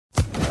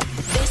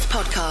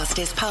podcast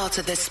is part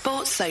of the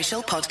Sports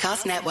Social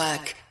Podcast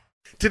Network.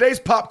 Today's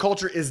pop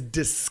culture is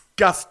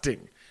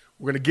disgusting.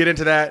 We're going to get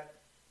into that.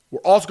 We're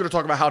also going to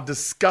talk about how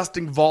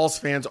disgusting Vols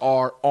fans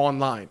are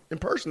online. In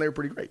person, they were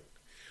pretty great.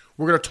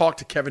 We're going to talk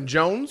to Kevin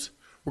Jones.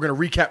 We're going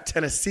to recap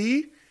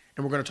Tennessee.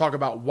 And we're going to talk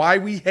about why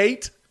we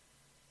hate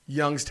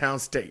Youngstown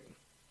State.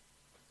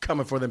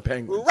 Coming for them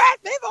Penguins.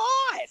 Raspy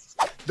Voice!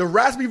 The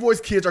Raspy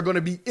Voice kids are going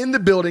to be in the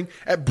building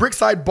at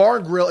Brickside Bar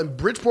and Grill in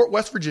Bridgeport,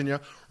 West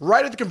Virginia,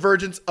 right at the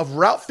convergence of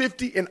Route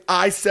 50 and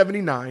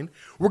I-79.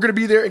 We're going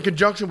to be there in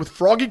conjunction with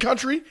Froggy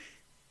Country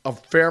of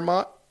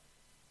Fairmont,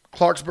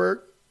 Clarksburg,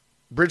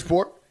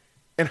 Bridgeport,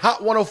 and Hot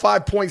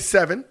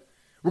 105.7.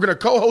 We're going to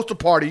co-host a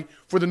party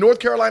for the North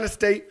Carolina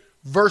State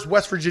versus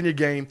West Virginia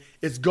game.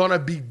 It's going to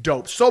be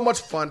dope. So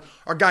much fun.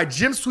 Our guy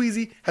Jim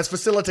Sweezy has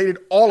facilitated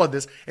all of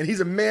this, and he's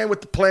a man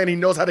with the plan. He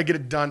knows how to get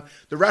it done.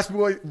 The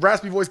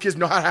Raspy Voice kids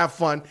know how to have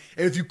fun.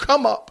 And if you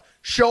come up,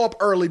 show up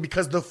early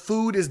because the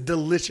food is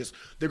delicious.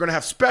 They're going to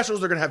have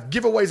specials. They're going to have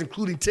giveaways,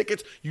 including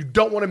tickets. You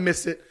don't want to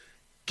miss it.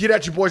 Get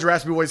at your boys,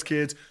 Raspy Voice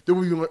kids. There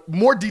will be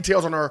more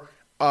details on our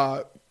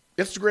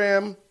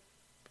Instagram,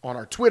 on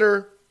our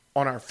Twitter,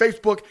 on our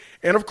Facebook,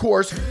 and of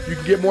course, you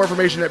can get more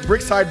information at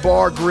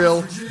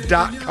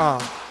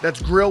bricksidebargrill.com.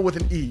 That's grill with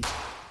an E.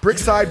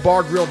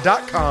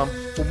 bricksidebargrill.com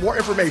for more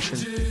information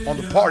on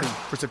the party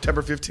for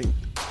September 15th.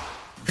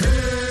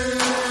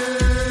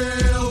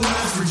 Hail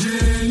West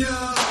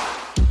Virginia.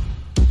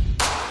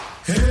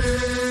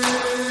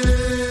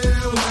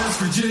 Hail West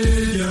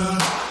Virginia.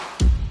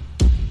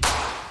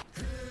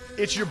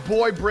 It's your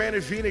boy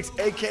Brandon Phoenix,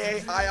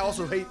 a.k.a. I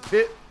Also Hate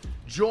Pitt,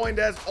 joined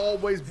as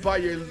always by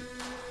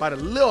the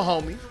little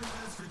homie,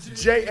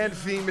 JN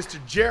Fiend,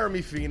 Mr.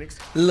 Jeremy Phoenix.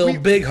 Little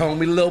big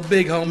homie.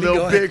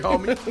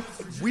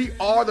 We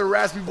are the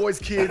Raspy Boys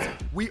kids.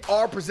 We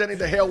are presenting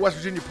the Hail West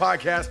Virginia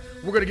podcast.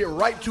 We're going to get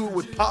right to it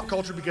with pop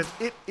culture because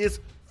it is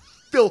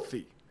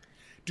filthy.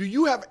 Do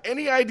you have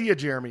any idea,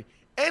 Jeremy,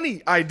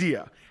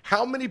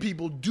 how many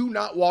people do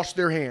not wash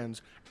their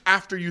hands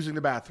after using the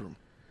bathroom?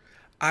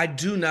 I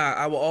do not.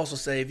 I will also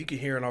say, if you can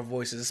hear in our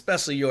voices,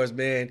 especially yours,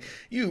 man,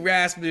 you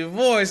raspy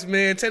voice,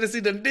 man. Tennessee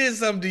done did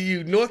something to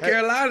you. North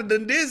Carolina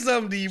done did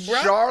something to you,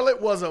 bro.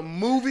 Charlotte was a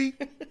movie.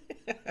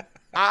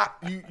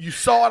 You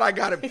saw it. I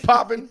got it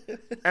popping,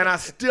 and I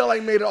still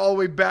ain't made it all the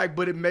way back,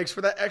 but it makes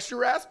for that extra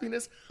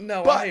raspiness.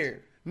 No, but I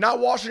hear. Not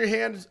washing your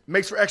hands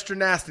makes for extra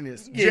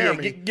nastiness. Yeah,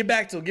 Jeremy, get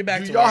back to it. Do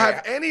y'all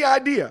have any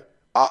idea?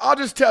 I'll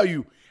just tell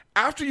you.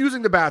 After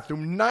using the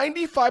bathroom,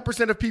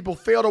 95% of people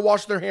fail to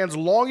wash their hands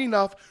long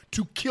enough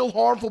to kill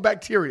harmful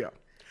bacteria.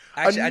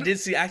 Actually, I did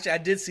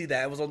see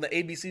that. It was on the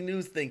ABC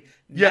News thing.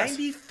 Yes.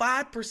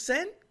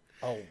 95%?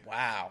 Oh,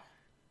 wow.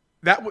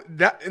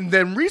 And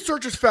then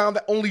researchers found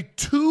that only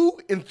 2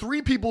 in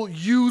 3 people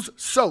use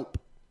soap.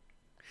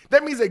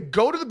 That means they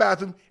go to the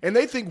bathroom and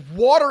they think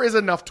water is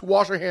enough to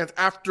wash their hands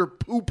after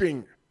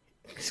pooping.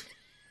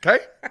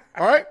 Okay?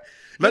 All right?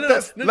 Let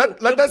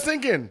that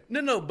sink in.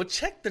 No, but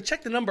check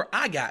the number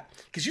I got.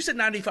 Because you said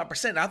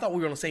 95%. I thought we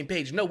were on the same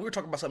page. No, we were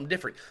talking about something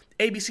different.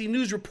 ABC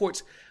News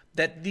reports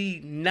that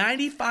the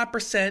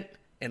 95%,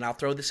 and I'll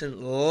throw this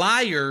in,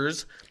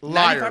 liars.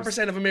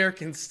 95% of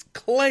Americans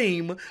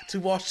claim to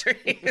wash their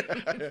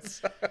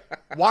hands.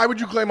 Why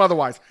would you claim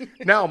otherwise?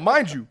 Now,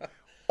 mind you,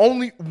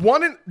 only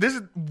 1 in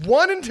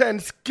 10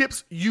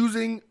 skips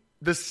using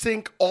the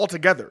sink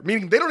altogether.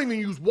 Meaning they don't even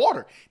use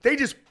water. They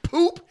just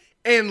poop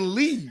and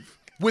leave.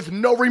 With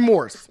no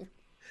remorse.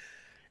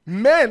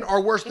 Men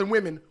are worse than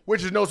women,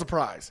 which is no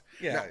surprise.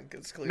 Yeah,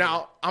 it's clear.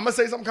 Now, I'm going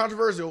to say something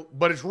controversial,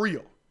 but it's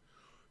real.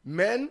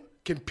 Men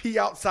can pee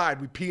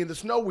outside. We pee in the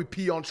snow. We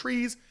pee on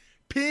trees.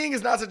 Peeing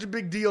is not such a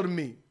big deal to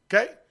me,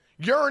 okay?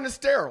 Urine is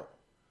sterile.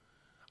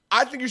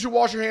 I think you should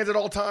wash your hands at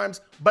all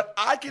times, but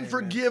I can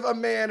forgive a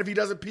man if he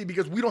doesn't pee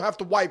because we don't have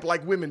to wipe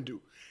like women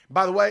do.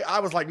 By the way, I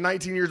was like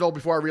 19 years old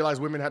before I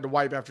realized women had to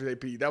wipe after they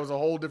pee. That was a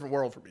whole different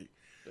world for me.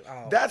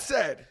 Oh. That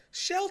said...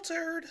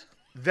 Sheltered.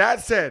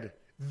 That said,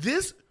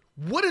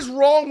 what is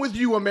wrong with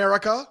you,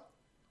 America?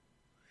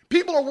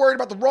 People are worried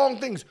about the wrong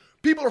things.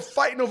 People are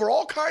fighting over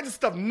all kinds of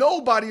stuff.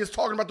 Nobody is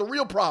talking about the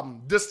real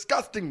problem,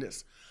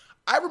 disgustingness.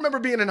 I remember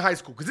being in high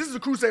school, because this is a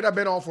crusade I've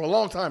been on for a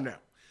long time now.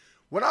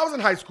 When I was in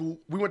high school,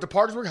 we went to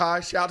Parkersburg High,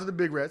 shout out to the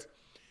Big Reds.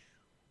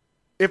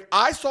 If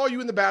I saw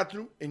you in the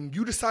bathroom and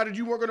you decided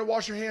you weren't going to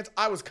wash your hands,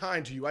 I was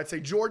kind to you. I'd say,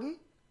 Jordan,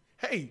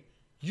 hey,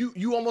 Jordan,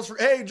 you almost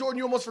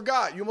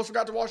forgot. You almost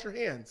forgot to wash your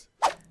hands.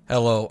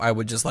 Hello, I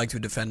would just like to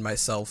defend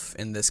myself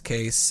in this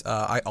case.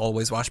 I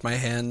always wash my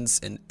hands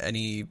in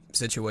any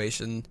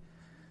situation.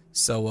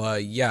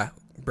 So,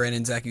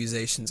 Brandon's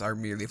accusations are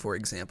merely for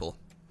example.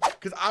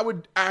 Because I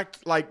would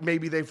act like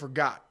maybe they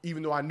forgot,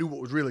 even though I knew what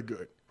was really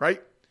good,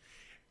 right?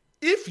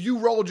 If you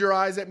rolled your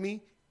eyes at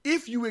me,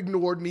 if you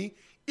ignored me,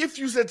 if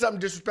you said something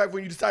disrespectful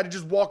and you decided to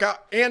just walk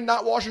out and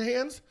not wash your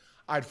hands,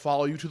 I'd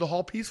follow you to the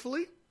hall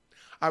peacefully.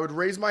 I would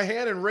raise my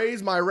hand and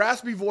raise my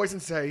raspy voice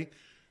and say,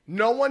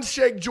 no one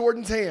shake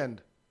Jordan's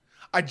hand.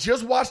 I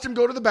just watched him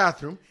go to the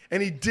bathroom,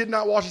 and he did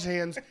not wash his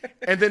hands.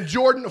 And then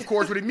Jordan, of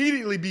course, would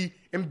immediately be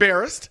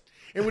embarrassed.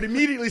 and would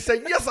immediately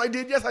say, yes, I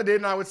did,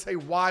 and I would say,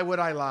 why would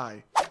I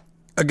lie?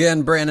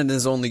 Again, Brandon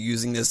is only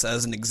using this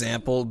as an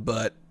example,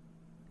 but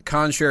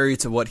contrary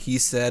to what he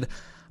said,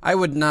 I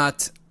would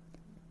not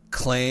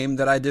claim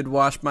that I did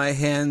wash my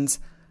hands.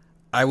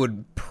 I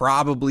would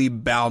probably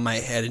bow my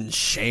head in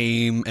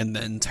shame and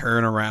then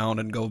turn around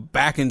and go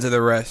back into the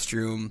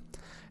restroom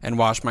and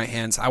wash my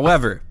hands.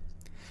 However,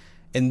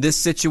 in this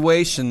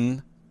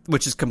situation,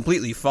 which is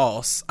completely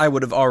false, I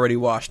would have already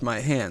washed my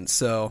hands.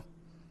 So,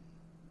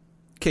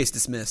 case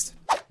dismissed.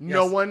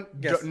 No one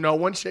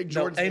shake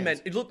Jordan's amen.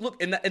 hands.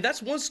 Look, and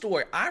that's one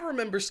story. I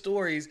remember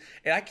stories,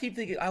 and I keep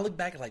thinking, I look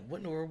back and like, what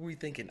in the world were we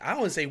thinking? I don't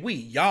want to say we,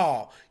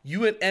 y'all,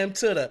 you and M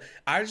to the.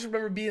 I just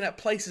remember being at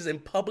places, in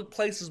public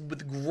places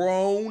with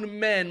grown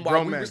men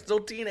while we were still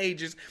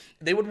teenagers.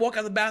 They would walk out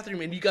of the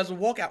bathroom, and you guys would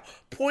walk out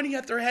pointing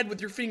at their head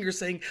with your finger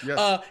saying,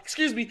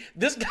 excuse me,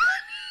 this guy...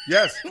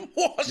 Yes.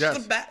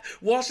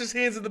 Wash his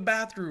hands in the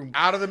bathroom.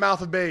 Out of the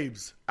mouth of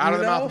babes. Out of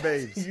the mouth of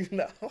babes. You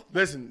know.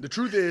 Listen, the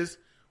truth is,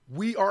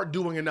 we aren't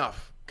doing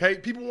enough. Okay?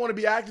 People want to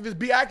be activists.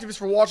 Be activists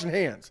for washing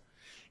hands.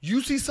 If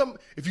you see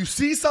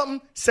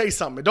something, say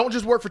something. It don't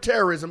just work for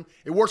terrorism.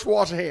 It works for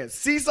washing hands.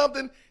 See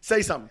something,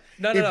 say something.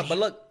 No. But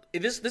look,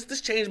 this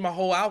changed my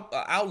whole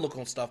outlook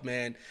on stuff,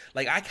 man.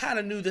 Like, I kind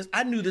of knew this.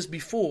 I knew this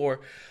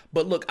before.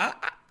 But look,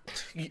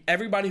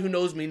 everybody who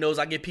knows me knows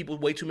I give people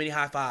way too many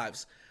high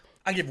fives.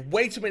 I give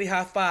way too many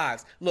high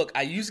fives. Look,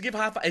 I used to give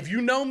high fives. If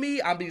you know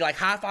me, I'll be like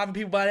high-fiving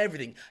people about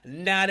everything.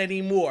 Not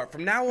anymore.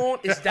 From now on,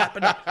 it's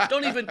dapping up.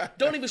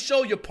 Don't even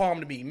show your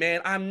palm to me,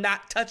 man. I'm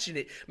not touching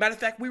it. Matter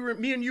of fact,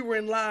 me and you were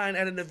in line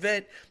at an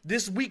event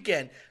this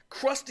weekend.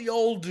 Crusty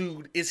old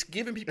dude is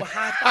giving people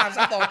high fives.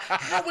 I thought,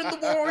 how in the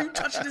world are you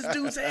touching this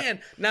dude's hand?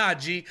 Nah,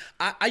 G.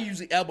 I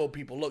usually elbow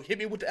people. Look, hit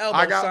me with the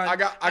elbow, son. I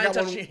got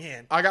touching your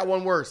hand. I got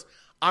one worse.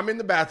 I'm in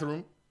the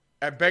bathroom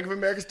at Bank of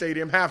America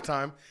Stadium,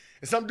 halftime.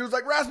 And some dude's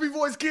like, Raspy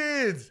Voice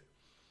Kids.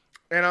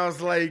 And I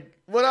was like,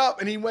 what up?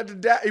 And he went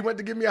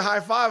to give me a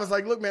high five. I was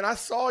like, look, man, I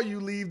saw you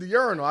leave the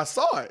urinal. I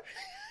saw it.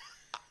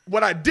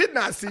 What I did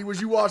not see was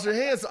you wash your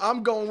hands. So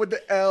I'm going with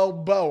the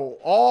elbow.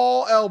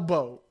 All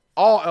elbow.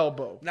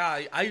 Nah,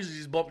 I usually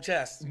just bump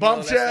chest.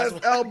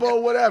 That's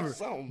elbow, whatever.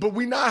 But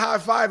we not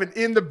high-fiving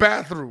in the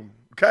bathroom,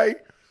 okay?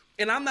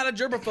 And I'm not a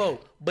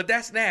germaphobe, but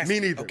that's nasty. Me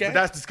neither, okay? But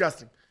that's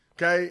disgusting.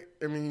 Okay?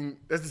 I mean,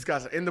 that's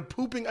disgusting. And the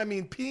pooping, I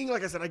mean, peeing,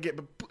 like I said, I get,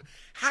 but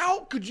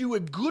how could you,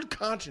 in good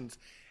conscience,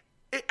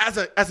 as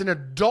an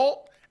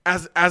adult,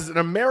 as an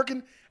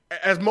American,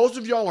 as most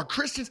of y'all are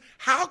Christians,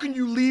 how can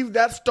you leave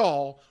that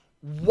stall,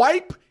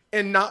 wipe,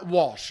 and not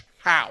wash?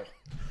 How?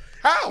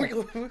 We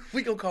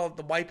gonna call it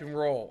the wipe and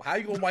roll. How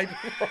you gonna wipe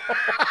and roll?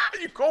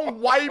 You gonna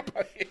wipe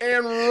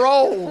and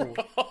roll.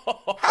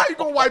 How you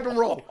gonna wipe and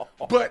roll?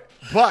 But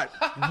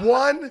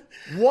one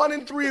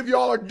in three of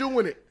y'all are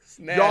doing it.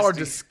 Y'all are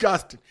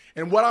disgusting.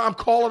 And what I'm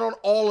calling on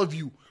all of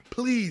you,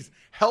 please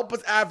help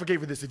us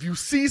advocate for this. If you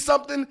see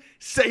something,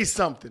 say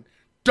something.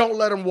 Don't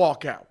let them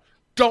walk out.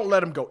 Don't let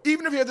them go.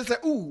 Even if you have to say,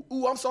 ooh,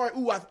 I'm sorry.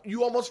 Ooh,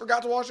 you almost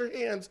forgot to wash your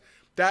hands.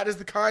 That is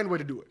the kind way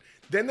to do it.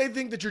 Then they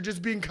think that you're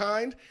just being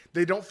kind.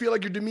 They don't feel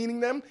like you're demeaning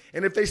them.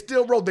 And if they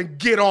still roll, then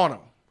get on them.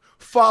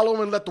 Follow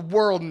them and let the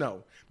world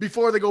know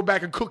before they go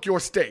back and cook your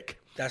steak.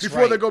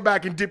 Before they go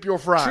back and dip your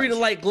fries. Treat it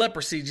like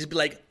leprosy. Just be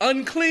like,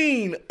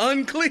 unclean.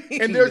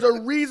 And there's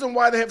a reason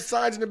why they have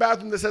signs in the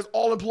bathroom that says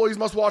all employees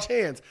must wash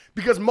hands.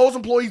 Because most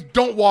employees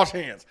don't wash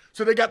hands.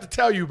 So they got to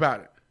tell you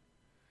about it.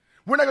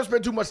 We're not going to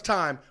spend too much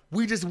time.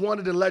 We just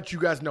wanted to let you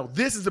guys know.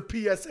 This is a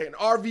PSA, an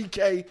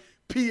RVK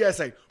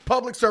PSA,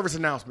 public service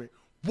announcement.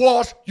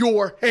 Wash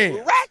your hands.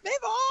 Raspy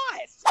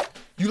Voice.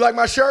 You like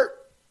my shirt?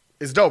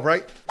 It's dope,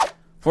 right?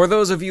 For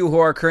those of you who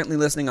are currently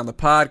listening on the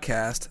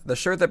podcast, the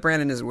shirt that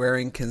Brandon is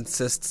wearing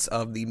consists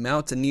of the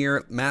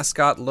Mountaineer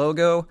mascot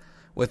logo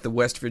with the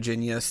West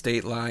Virginia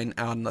state line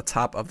on the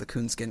top of the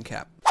coonskin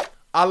cap.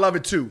 I love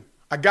it too.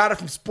 I got it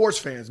from sports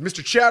fans.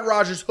 Mr. Chad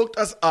Rogers hooked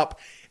us up,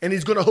 and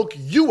he's going to hook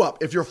you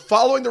up. If you're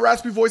following the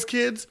Raspy Voice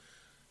Kids,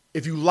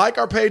 if you like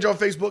our page on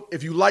Facebook,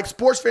 if you like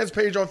Sports Fans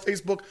page on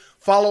Facebook,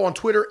 follow on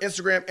Twitter,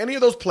 Instagram, any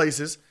of those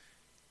places,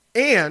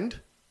 and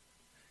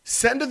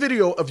send a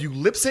video of you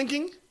lip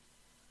syncing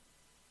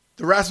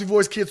the Raspy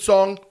Voice Kids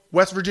song,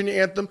 West Virginia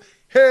anthem,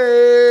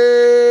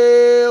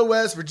 Hail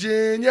West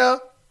Virginia,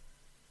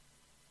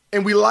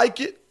 and we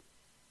like it,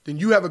 then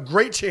you have a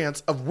great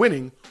chance of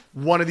winning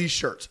one of these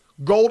shirts.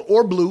 Gold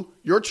or blue,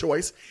 your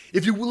choice.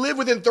 If you live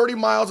within 30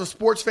 miles of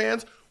Sports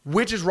Fans,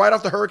 which is right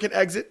off the Hurricane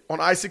exit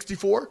on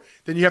I-64,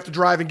 then you have to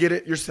drive and get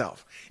it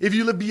yourself. If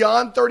you live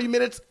beyond 30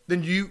 minutes,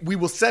 then we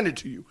will send it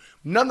to you.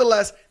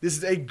 Nonetheless, this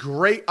is a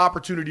great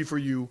opportunity for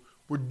you.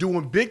 We're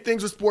doing big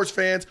things with Sports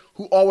Fans,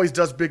 who always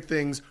does big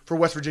things for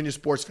West Virginia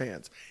sports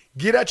fans.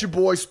 Get at your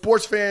boys,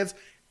 Sports Fans,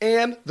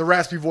 and the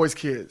Raspy Voice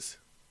Kids.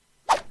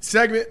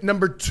 Segment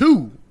number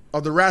 2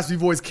 of the Raspy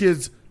Voice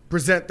Kids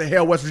present the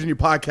Hail West Virginia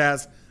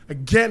podcast.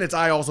 Again, it's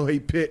I Also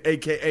Hate Pitt,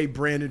 a.k.a.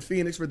 Brandon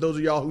Phoenix, for those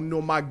of y'all who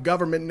know my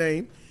government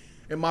name.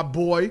 And my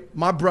boy,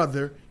 my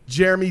brother,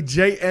 Jeremy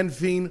J.N.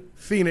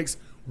 Phoenix.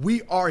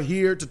 We are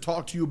here to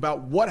talk to you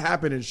about what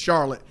happened in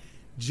Charlotte.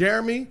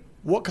 Jeremy,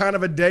 What kind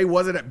of a day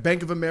was it at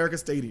Bank of America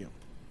Stadium?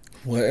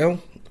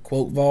 Well,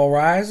 quote Vol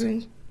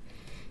Rising,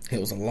 it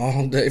was a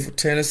long day for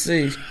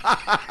Tennessee. Shout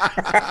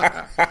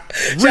out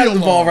to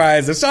Vol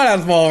Rising. Shout out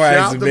to Vol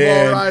Rising,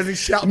 man. Vol Rising.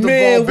 Shout to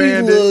Man, Vol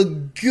Bandit. we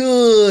look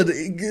good.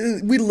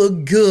 We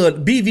look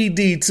good.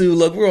 BVD, too.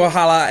 Look, we're going to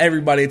holler at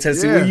everybody in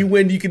Tennessee. Yeah. When you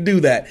win, you can do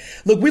that.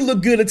 Look, we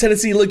look good in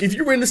Tennessee. Look, if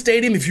you were in the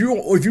stadium, if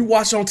you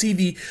watched on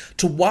TV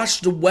to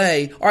watch the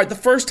way, all right, the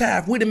first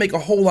half, we didn't make a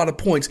whole lot of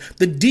points.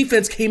 The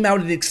defense came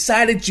out and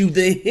excited you.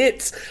 The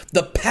hits,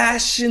 the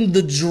passion,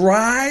 the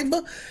drive.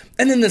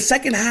 And then the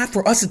second half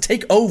for us to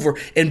take over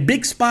in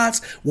big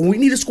spots when we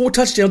need to score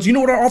touchdowns. You know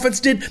what our offense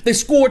did? They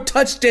scored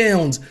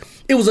touchdowns.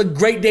 It was a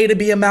great day to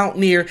be a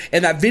Mountaineer.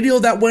 And that video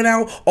that went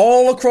out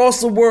all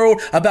across the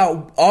world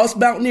about us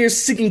Mountaineers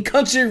singing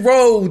Country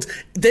Roads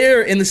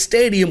there in the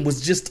stadium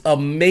was just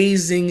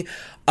amazing.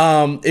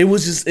 It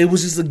was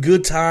just a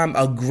good time,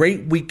 a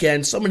great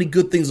weekend. So many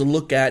good things to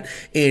look at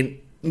and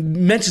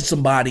mention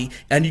somebody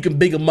and you can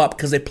big them up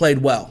because they played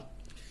well.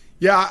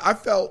 Yeah,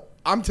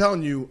 I'm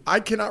telling you, I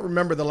cannot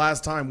remember the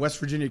last time West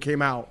Virginia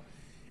came out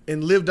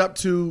and lived up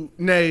to,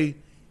 nay,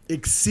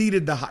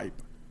 exceeded the hype.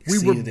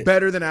 We were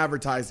better than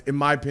advertised, in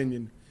my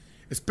opinion.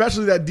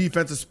 Especially that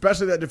defense,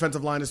 especially that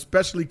defensive line,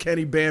 especially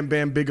Kenny Bam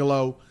Bam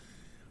Bigelow,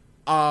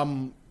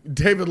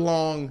 David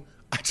Long.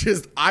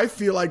 I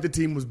feel like the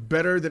team was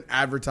better than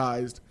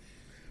advertised.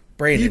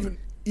 Brandon,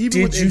 Even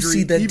did with you injury,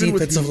 see that even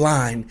with defensive heat.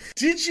 line?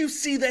 Did you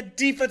see that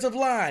defensive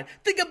line?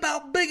 Think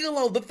about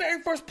Bigelow, the very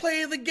first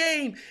play of the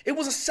game. It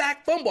was a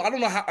sack fumble. I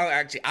don't know how.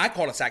 Actually, I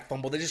call it a sack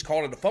fumble. They just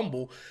called it a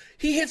fumble.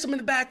 He hits him in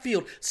the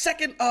backfield. So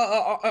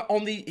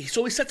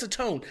he sets a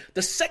tone.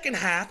 The second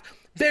half,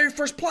 very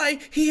first play,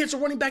 he hits a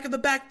running back in the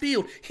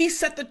backfield. He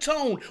set the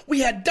tone.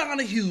 We had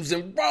Donahue's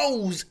and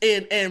Rose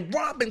and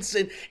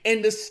Robinson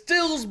and the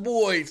Stills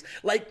boys.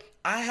 Like,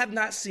 I have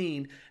not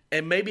seen.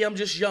 And maybe I'm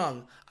just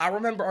young. I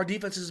remember our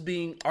defensive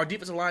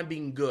line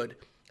being good.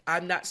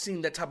 I've not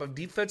seen that type of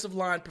defensive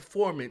line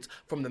performance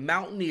from the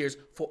Mountaineers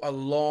for a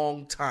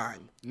long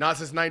time. Not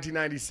since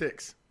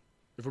 1996,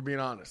 if we're being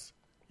honest.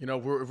 You know,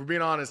 if we're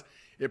being honest,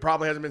 it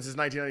probably hasn't been since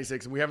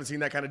 1996, and we haven't seen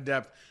that kind of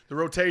depth. The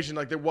rotation,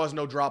 like there was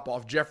no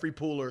drop-off. Jeffrey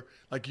Pooler,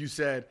 like you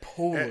said.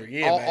 Pooler,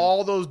 yeah, man.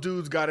 All those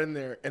dudes got in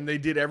there, and they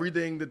did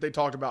everything that they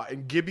talked about.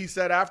 And Gibby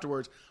said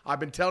afterwards, I've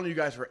been telling you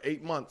guys for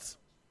 8 months.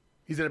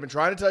 He said, I've been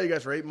trying to tell you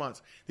guys for 8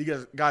 months.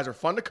 These guys are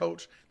fun to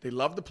coach. They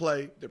love to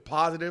play. They're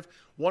positive.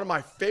 One of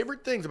my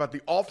favorite things about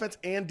the offense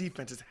and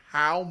defense is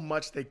how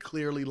much they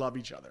clearly love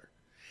each other,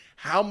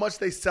 how much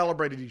they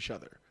celebrated each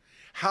other,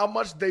 how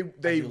much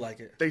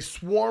they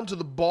swarm to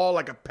the ball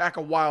like a pack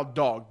of wild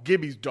dogs,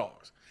 Gibby's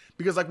dogs.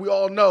 Because like we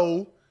all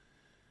know,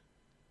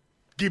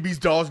 Gibby's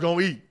dogs going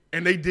to eat.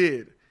 And they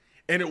did.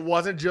 And it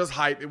wasn't just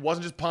hype. It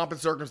wasn't just pomp and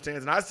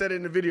circumstance. And I said it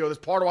in the video. That's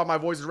part of why my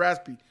voice is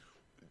raspy.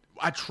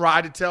 I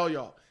tried to tell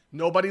y'all.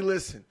 Nobody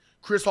listened.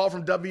 Chris Hall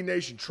from W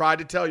Nation tried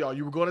to tell y'all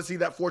you were going to see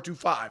that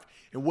 4.25.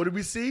 And what did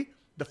we see?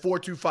 The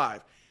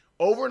 4.25.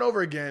 Over and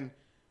over again,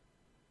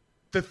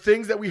 the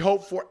things that we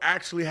hoped for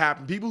actually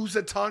happened. People who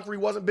said Tonkery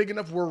wasn't big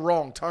enough were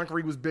wrong.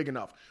 Tonkery was big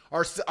enough.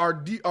 Our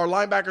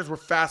linebackers were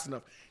fast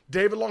enough.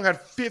 David Long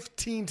had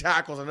 15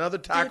 tackles, another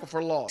tackle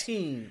for loss.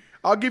 15.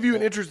 I'll give you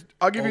an interest.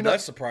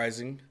 That's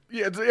surprising.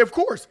 Yeah, of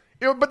course.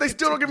 But they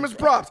still don't give him his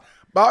props.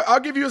 But I'll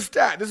give you a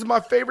stat. This is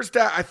my favorite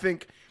stat, I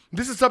think.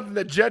 This is something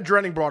that Jed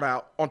Drenning brought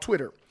out on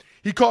Twitter.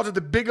 He calls it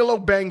the Bigelow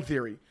Bang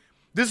Theory.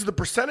 This is the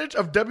percentage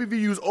of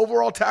WVU's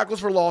overall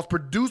tackles for loss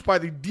produced by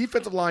the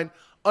defensive line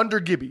under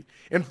Gibby.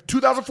 In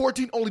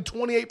 2014, only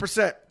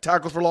 28%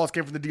 tackles for loss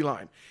came from the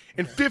D-line.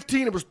 In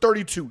 15, it was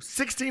 32.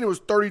 16, it was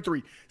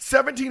 33.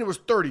 17, it was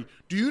 30.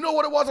 Do you know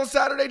what it was on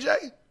Saturday,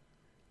 Jay?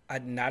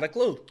 Not a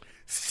clue.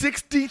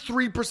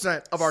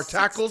 63% of our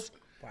tackles.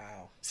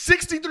 Wow.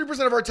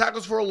 63% of our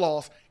tackles for a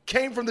loss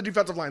came from the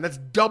defensive line. That's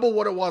double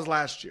what it was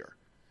last year.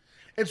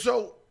 And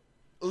so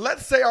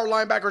let's say our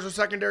linebackers or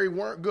secondary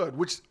weren't good,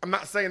 which I'm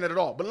not saying that at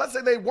all, but let's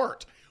say they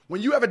weren't.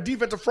 When you have a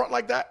defensive front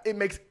like that, it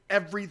makes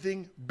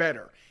everything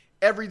better,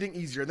 everything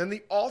easier. Then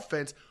the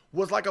offense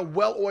was like a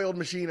well-oiled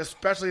machine,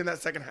 especially in that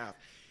second half.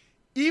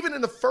 Even in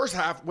the first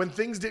half, when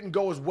things didn't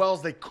go as well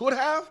as they could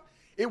have,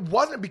 it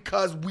wasn't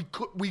because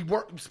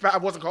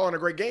Spav wasn't calling a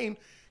great game.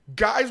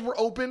 Guys were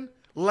open.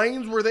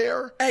 Lanes were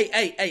there.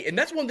 Hey, and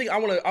that's one thing I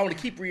want to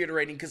keep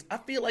reiterating because I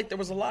feel like there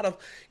was a lot of,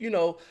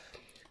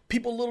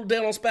 people a little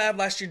down on Spav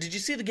last year. Did you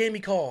see the game he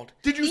called?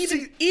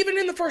 Even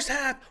in the first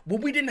half, when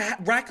we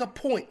didn't rack up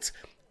points,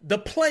 the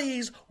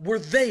plays were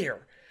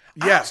there.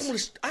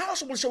 Yes. I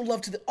also want to show love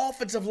to the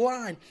offensive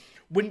line.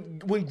 When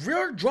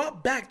Greer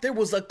dropped back, there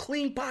was a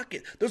clean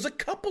pocket. There was a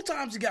couple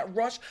times he got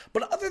rushed,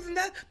 but other than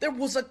that, there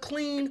was a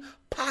clean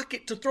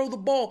pocket to throw the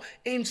ball.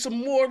 And some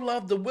more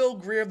love to Will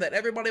Greer that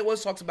everybody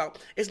always talks about.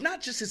 It's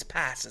not just his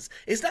passes.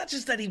 It's not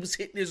just that he was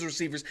hitting his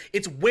receivers.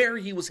 It's where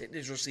he was hitting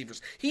his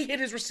receivers. He hit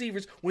his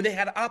receivers when they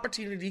had an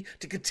opportunity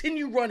to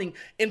continue running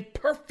in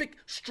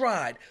perfect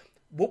stride.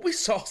 What we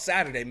saw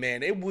Saturday,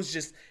 man, it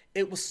was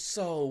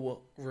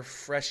so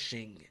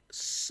refreshing.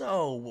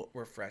 So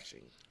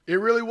refreshing. It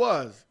really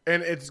was.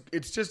 And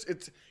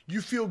it's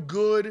you feel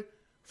good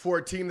for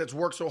a team that's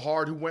worked so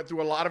hard, who went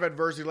through a lot of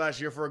adversity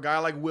last year, for a guy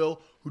like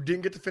Will, who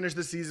didn't get to finish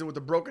the season with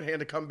a broken hand,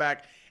 to come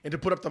back and to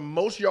put up the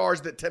most yards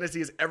that Tennessee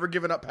has ever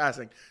given up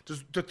passing,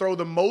 to throw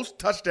the most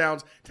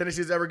touchdowns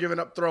Tennessee has ever given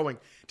up throwing,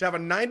 to have a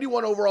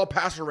 91 overall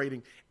passer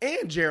rating.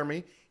 And,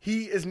 Jeremy,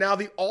 he is now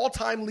the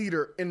all-time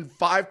leader in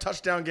 5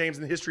 touchdown games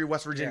in the history of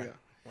West Virginia.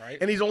 Yeah, right.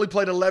 And he's only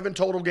played 11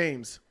 total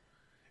games.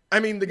 I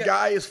mean, the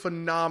guy is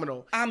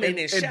phenomenal. I mean,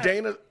 and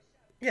Dana...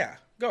 Yeah,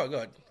 go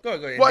ahead.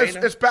 Well,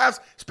 it's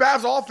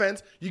Spav's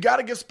offense. You got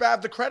to give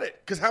Spav the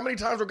credit, because how many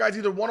times were guys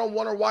either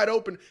one-on-one or wide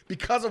open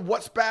because of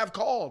what Spav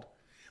called?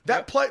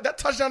 That play, that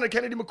touchdown to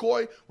Kennedy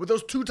McCoy with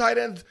those 2 tight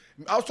ends.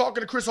 I was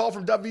talking to Chris Hall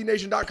from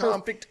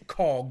WVNation.com. Perfect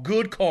call.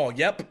 Good call.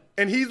 Yep.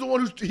 And he's the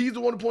one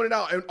who pointed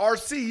out. And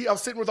RC, I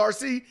was sitting with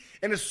RC,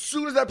 and as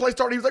soon as that play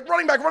started, he was like,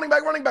 running back.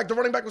 The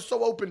running back was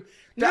so open.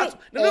 That's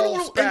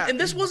all Spav. And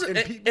this wasn't.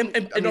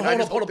 I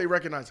just hope they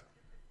recognize it.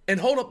 And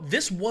hold up,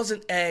 this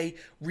wasn't a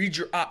read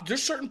your op.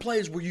 There's certain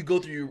plays where you go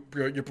through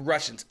your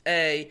progressions.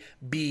 A,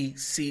 B,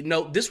 C.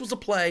 No, this was a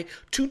play.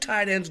 2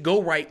 tight ends,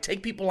 go right,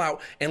 take people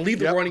out, and leave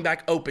the running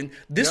back open.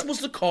 This was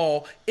the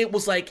call. It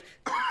was like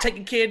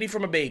taking candy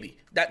from a baby.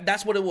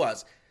 That's what it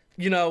was.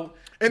 You know,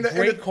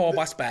 great call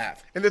by Spav.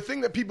 And the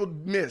thing that people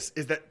miss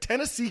is that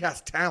Tennessee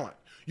has talent.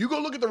 You go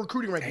look at the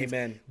recruiting rankings.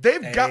 Amen.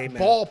 They've got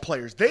ball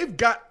players. They've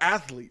got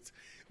athletes.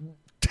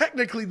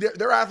 Technically,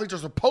 their athletes are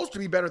supposed to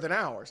be better than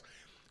ours.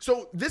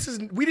 So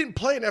we didn't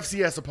play an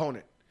FCS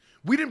opponent.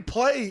 We didn't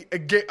play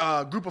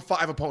a group of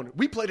 5 opponent.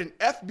 We played an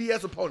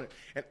FBS opponent.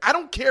 And I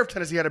don't care if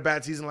Tennessee had a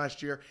bad season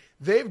last year.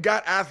 They've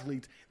got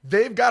athletes.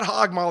 They've got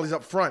hog mollies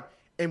up front.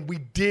 And we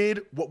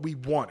did what we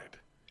wanted.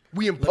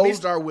 We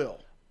imposed our will.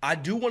 I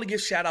do want to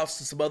give shout-outs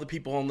to some other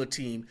people on the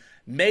team.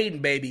 Maiden,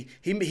 baby.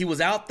 He was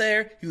out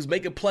there. He was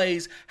making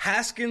plays.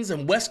 Haskins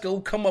and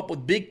Wesco come up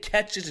with big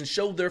catches and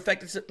show their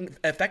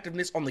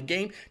effectiveness on the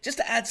game just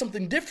to add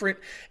something different.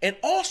 And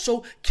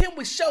also, can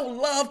we show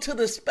love to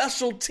the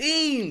special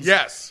teams?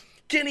 Yes.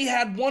 Kenny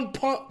had 1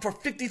 punt for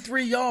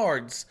 53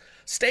 yards.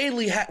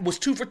 Staley was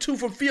 2 for 2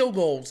 from field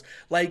goals.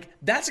 Like,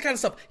 that's the kind of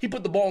stuff. He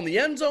put the ball in the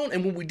end zone,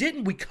 and when we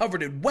didn't, we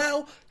covered it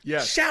well.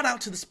 Yes. Shout out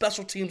to the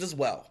special teams as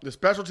well. The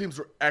special teams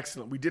were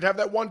excellent. We did have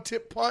that 1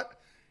 tip punt.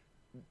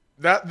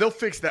 They'll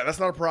fix that. That's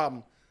not a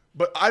problem.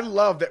 But I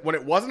love that when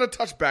it wasn't a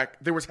touchback,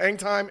 there was hang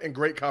time and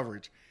great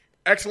coverage.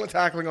 Excellent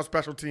tackling on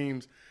special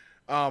teams.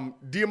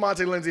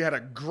 Diamante Lindsay had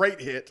a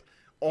great hit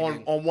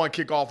on 1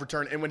 kickoff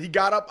return. And when he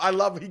got up,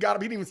 he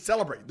didn't even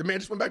celebrate. The man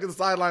just went back to the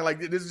sideline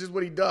like, this is just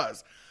what he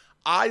does.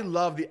 I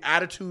love the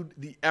attitude,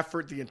 the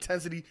effort, the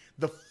intensity,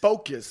 the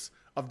focus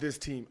of this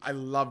team. I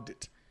loved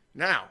it.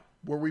 Now,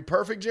 were we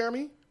perfect,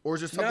 Jeremy? Or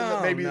is there something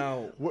that maybe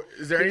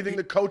is there anything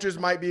the coaches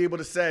might be able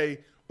to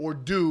say or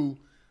do?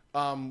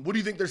 What do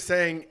you think they're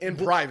saying in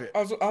private?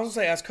 I was going to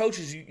say, as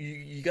coaches,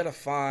 you got to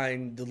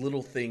find the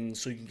little things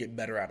so you can get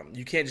better at them.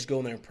 You can't just go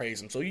in there and praise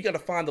them. So you got to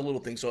find the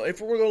little things. So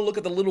if we're going to look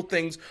at the little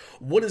things,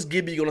 what is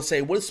Gibby going to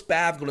say? What is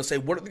Spav going to say?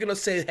 What are they going to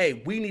say,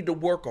 hey, we need to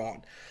work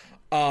on?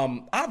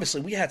 Obviously,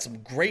 we had some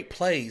great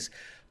plays.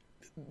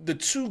 The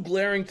 2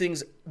 glaring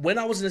things, when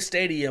I was in the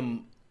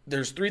stadium,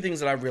 there's 3 things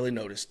that I really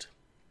noticed.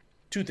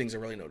 2 things I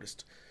really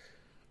noticed.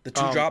 The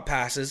 2 drop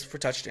passes for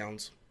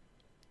touchdowns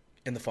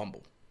and the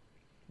fumble.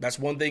 That's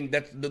one thing.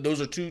 Those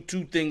are two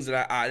things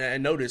that I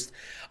noticed.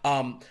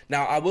 Now,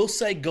 I will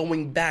say,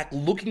 going back,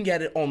 looking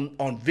at it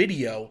on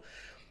video,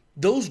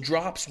 those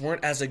drops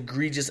weren't as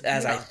egregious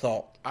as I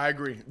thought. I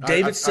agree.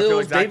 David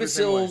Sills,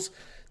 Exactly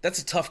that's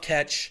a tough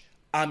catch.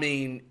 I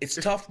mean, it's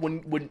tough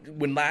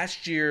when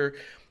last year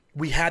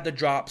we had the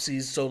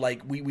dropsies, so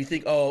like we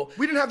think,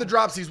 we didn't have the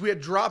dropsies. We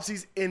had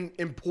dropsies in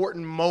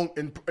important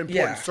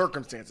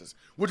circumstances,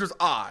 which was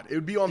odd. It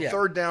would be on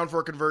 3rd down for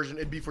a conversion.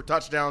 It'd be for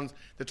touchdowns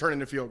that turn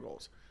into field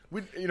goals.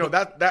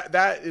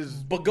 That is.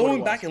 But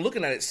going back and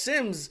looking at it,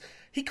 Sims,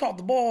 he caught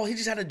the ball. He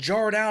just had to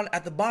jar down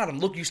at the bottom.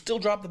 Look, you still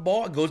drop the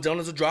ball. It goes down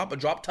as a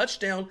drop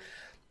touchdown.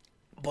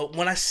 But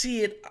when I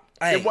see it.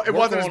 It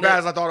wasn't as bad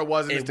as I thought it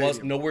was in the stadium. It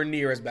was nowhere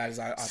near as bad as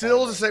I thought.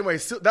 Sills the same way.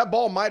 That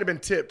ball might have been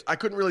tipped. I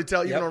couldn't really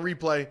tell even on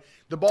replay.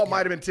 The ball might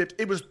have been tipped.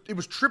 It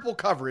was triple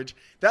coverage.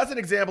 That's an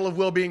example of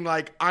Will being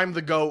like, I'm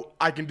the GOAT.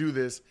 I can do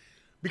this.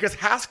 Because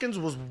Haskins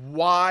was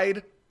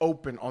wide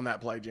open on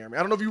that play, Jeremy. I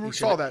don't know if you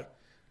saw that.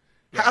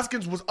 Yeah.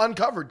 Haskins was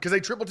uncovered because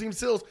they triple teamed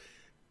Sills.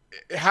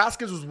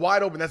 Haskins was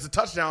wide open. That's a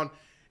touchdown.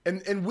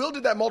 And Will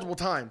did that multiple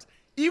times.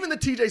 Even the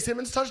TJ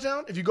Simmons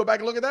touchdown, if you go back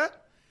and look at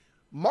that,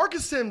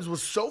 Marcus Sims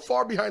was so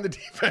far behind the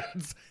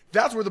defense,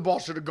 that's where the ball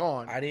should have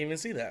gone. I didn't even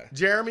see that.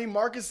 Jeremy,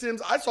 Marcus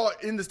Sims, I saw it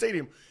in the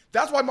stadium.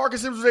 That's why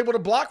Marcus Sims was able to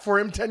block for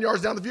him 10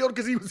 yards down the field,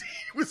 because he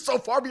was so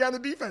far behind the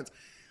defense.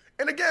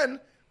 And again,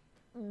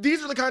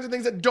 these are the kinds of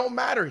things that don't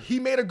matter. He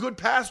made a good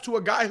pass to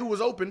a guy who was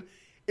open.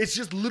 It's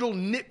just little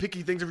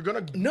nitpicky things. If you're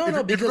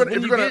gonna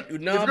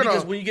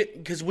because when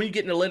you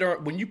get in the later,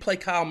 when you play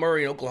Kyle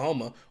Murray in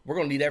Oklahoma, we're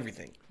gonna need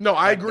everything. No,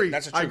 I agree.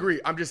 I agree.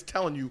 I'm just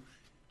telling you,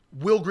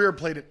 Will Greer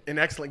played an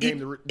excellent game.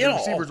 The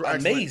receivers were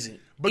excellent. Amazing.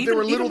 But there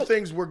were little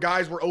things where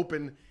guys were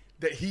open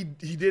that he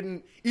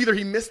didn't either.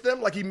 He missed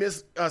them, like he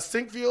missed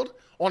Sinkfield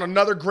on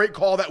another great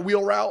call, that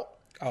wheel route.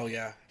 Oh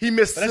yeah, he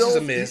missed. But that's just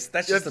a miss.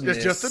 That's just a miss.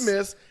 It's just a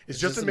miss. It's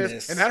just a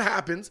miss, and that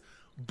happens.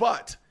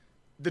 But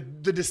the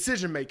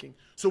decision making.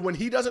 So when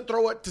he doesn't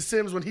throw it to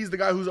Sims when he's the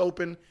guy who's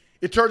open,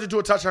 it turns into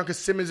a touchdown because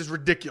Simmons is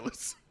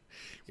ridiculous.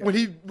 Yep.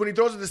 When he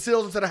throws it to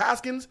Sills instead of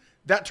Haskins,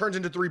 that turns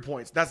into 3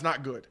 points. That's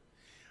not good.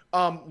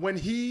 When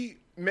he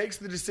makes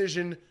the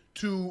decision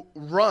to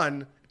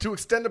run, to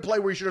extend a play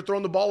where he should have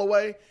thrown the ball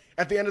away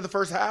at the end of the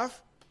first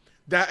half,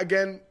 that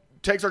again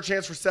takes our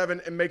chance for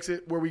 7 and makes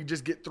it where we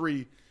just get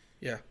 3.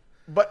 Yeah.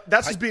 But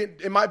that's just being,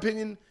 in my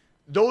opinion,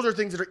 those are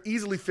things that are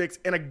easily fixed.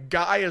 And a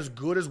guy as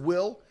good as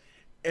Will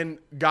and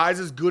guys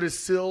as good as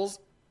Sills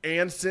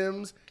and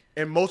Sims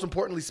and most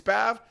importantly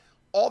Spav,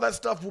 all that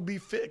stuff will be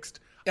fixed.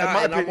 In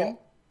my opinion.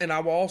 And I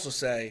will also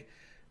say,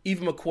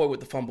 even McCoy with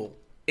the fumble,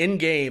 in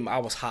game, I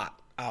was hot.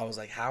 I was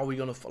like, how are we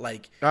going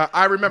to,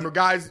 I remember,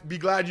 guys, be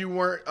glad you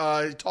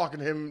weren't talking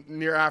to him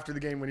near after the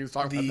game when he was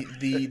talking about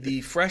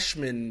the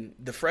freshman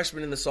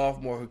and the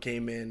sophomore who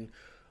came in.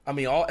 I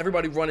mean,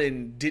 everybody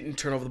running didn't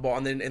turn over the ball,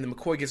 and then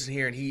McCoy gets in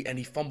here and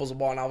he fumbles the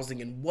ball, and I was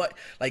thinking, what?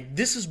 Like,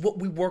 this is what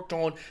we worked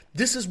on.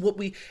 This is what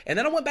we. And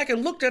then I went back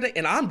and looked at it,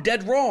 and I'm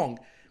dead wrong.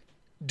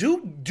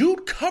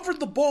 Dude covered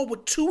the ball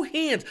with 2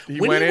 hands. When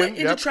he went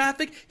into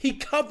traffic, he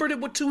covered it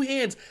with 2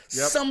 hands.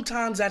 Yep.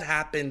 Sometimes that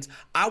happens.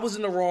 I was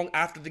in the wrong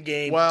after the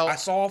game. Well, I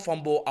saw a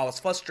fumble. I was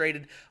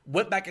frustrated.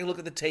 Went back and looked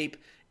at the tape,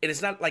 and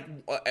it's not like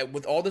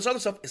with all this other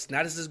stuff, it's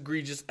not as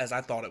egregious as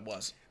I thought it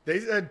was. They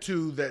said,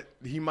 too, that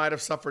he might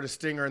have suffered a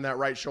stinger in that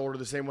right shoulder,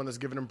 the same one that's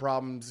given him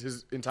problems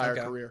his entire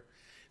career.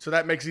 So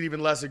that makes it even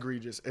less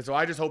egregious. And so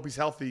I just hope he's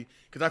healthy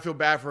because I feel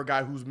bad for a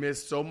guy who's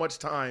missed so much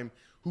time,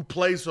 who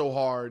plays so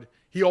hard.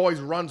 He always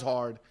runs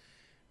hard.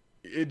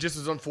 It just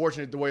is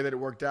unfortunate the way that it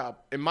worked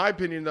out. In my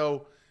opinion,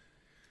 though,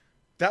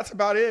 that's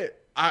about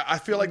it. I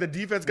feel like the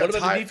defense got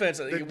tired.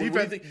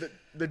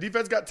 The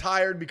defense got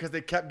tired because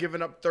they kept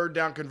giving up third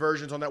down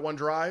conversions on that one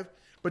drive.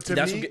 But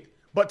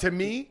to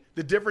me,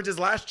 the difference is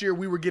last year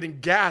we were getting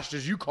gashed,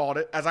 as you called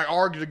it, as I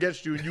argued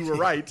against you and you were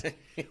right.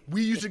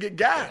 We used to get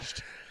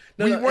gashed.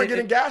 We weren't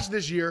getting gashed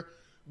this year,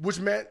 which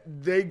meant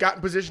they got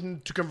in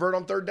position to convert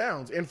on third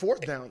downs and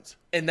fourth downs.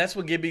 And that's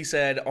what Gibby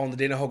said on the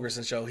Dana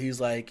Holgerson show. He's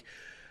like,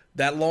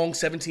 that long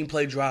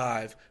 17-play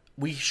drive,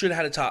 we should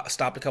have had to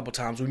stop a couple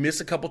times. We missed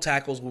a couple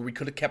tackles where we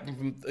could have kept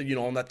them from,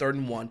 on that 3rd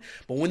and 1.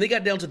 But when they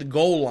got down to the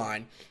goal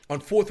line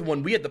on 4th and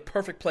 1, we had the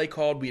perfect play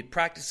called. We had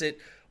practiced it.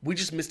 We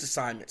just missed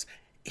assignments.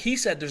 He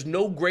said there's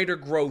no greater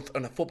growth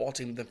on a football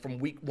team than from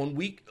week 1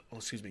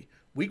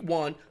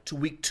 to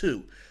week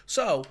 2.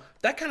 So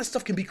that kind of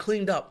stuff can be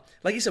cleaned up.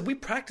 Like you said, we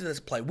practiced this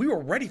play. We were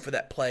ready for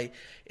that play.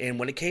 And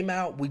when it came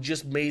out, we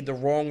just made the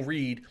wrong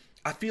read.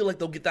 I feel like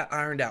they'll get that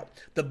ironed out.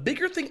 The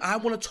bigger thing I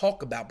want to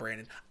talk about,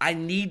 Brandon, I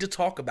need to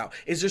talk about,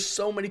 is there's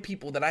so many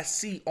people that I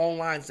see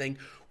online saying,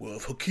 well,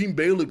 if Hakeem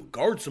Bailey would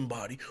guard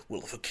somebody,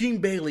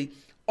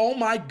 oh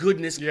my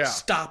goodness,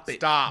 stop it.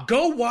 Stop.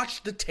 Go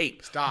watch the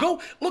tape. Stop. Go,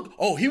 look,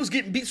 he was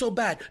getting beat so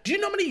bad. Do you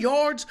know how many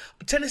yards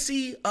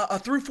Tennessee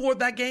threw for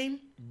that game?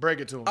 Break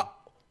it to him.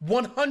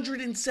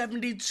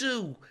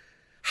 172.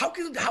 How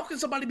can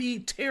somebody be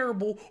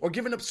terrible or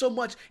giving up so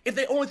much if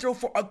they only throw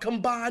for a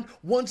combined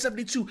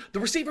 172? The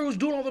receiver who's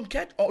doing all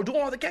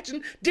the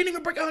catching didn't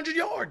even break 100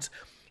 yards.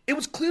 It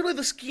was clearly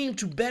the scheme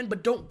to bend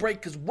but don't break,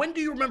 because when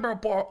do you remember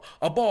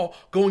a ball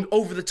going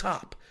over the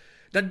top?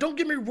 Now, don't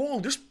get me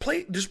wrong. There's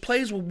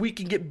plays where we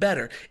can get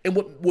better. And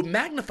what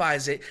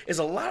magnifies it is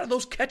a lot of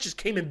those catches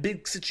came in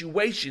big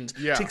situations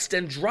to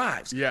extend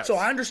drives. Yes. So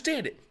I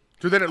understand it.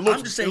 So then it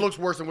looks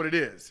worse than what it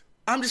is.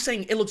 I'm just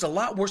saying it looks a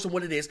lot worse than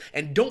what it is.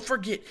 And don't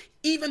forget,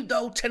 even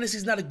though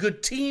Tennessee's not a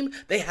good team,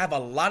 they have a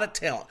lot of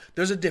talent.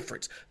 There's a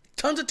difference.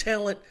 Tons of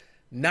talent,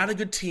 not a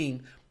good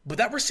team. But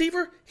that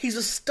receiver, he's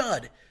a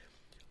stud.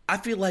 I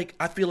feel like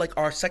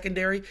our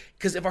secondary,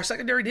 because if our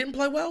secondary didn't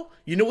play well,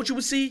 you know what you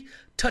would see?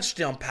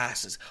 Touchdown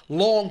passes,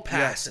 long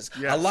passes,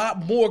 yes. A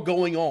lot more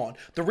going on.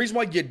 The reason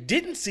why you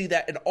didn't see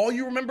that and all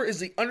you remember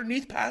is the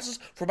underneath passes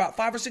for about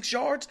 5 or 6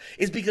 yards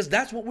is because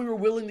that's what we were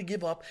willing to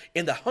give up,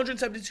 and the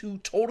 172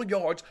 total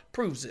yards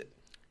proves it.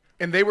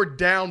 And they were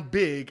down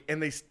big,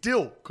 and they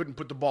still couldn't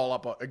put the ball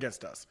up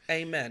against us.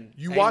 Amen.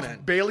 You watch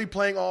Bailey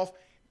playing off.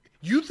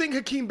 You think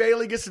Hakeem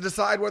Bailey gets to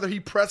decide whether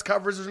he press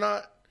covers or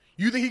not?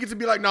 You think he gets to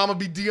be like, I'm going to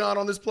be Deion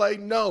on this play?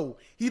 No.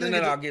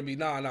 Gibby.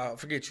 No,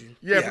 forget you.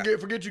 Yeah.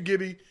 Forget you,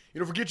 Gibby.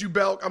 Forget you,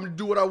 Belk. I'm going to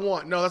do what I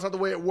want. No, that's not the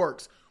way it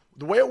works.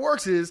 The way it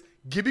works is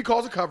Gibby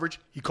calls a coverage,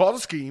 he calls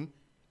a scheme,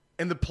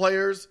 and the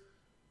players,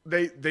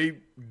 they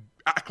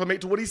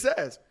acclimate to what he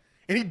says.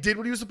 And he did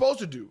what he was supposed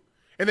to do.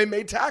 And they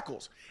made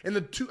tackles. And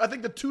I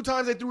think the 2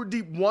 times they threw it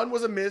deep, one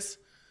was a miss.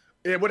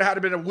 It would have had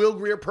to been a Will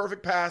Greer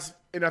perfect pass,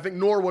 and I think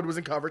Norwood was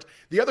in coverage.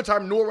 The other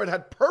time, Norwood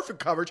had perfect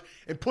coverage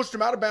and pushed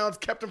him out of bounds,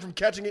 kept him from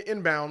catching it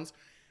inbounds.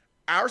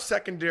 Our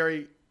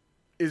secondary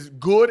is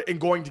good and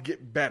going to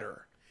get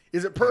better.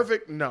 Is it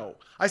perfect? No.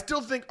 I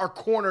still think our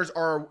corners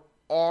are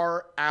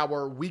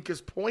our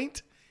weakest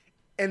point,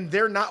 and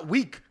they're not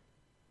weak.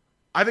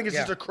 I think it's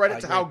just a credit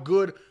to agree. how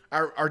good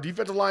our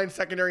defensive line,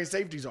 secondary, and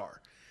safeties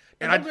are.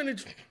 And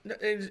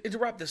to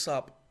wrap this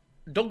up,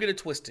 don't get it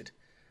twisted.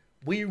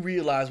 We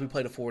realize we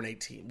played a 4-8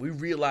 team. We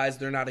realize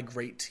they're not a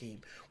great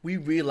team. We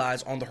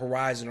realize on the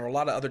horizon are a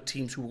lot of other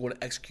teams who are going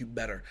to execute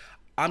better.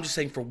 I'm just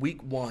saying for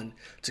week 1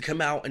 to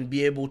come out and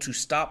be able to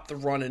stop the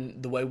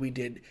running the way we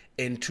did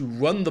and to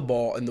run the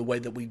ball in the way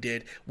that we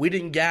did. We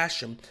didn't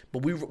gash them,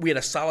 but we had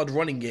a solid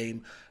running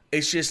game.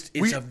 It's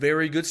a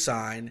very good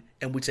sign,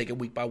 and we take it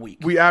week by week.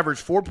 We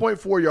averaged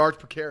 4.4 yards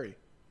per carry.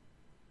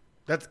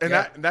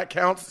 That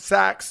counts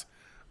sacks.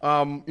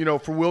 For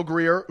Will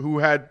Grier, who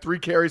had 3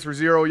 carries for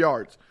 0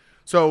 yards.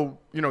 So,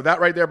 that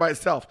right there by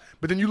itself.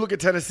 But then you look at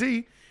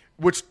Tennessee,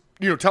 which,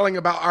 telling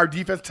about our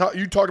defense,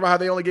 you talked about how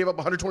they only gave up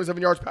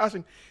 127 yards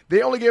passing.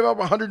 They only gave up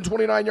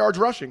 129 yards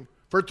rushing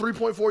for a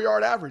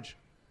 3.4-yard average.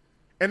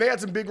 And they had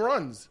some big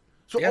runs.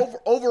 So,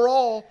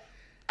 overall,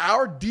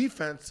 our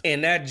defense.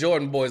 And that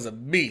Jordan boy is a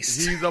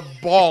beast. He's a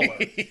baller.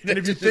 And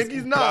if you think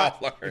he's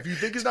not,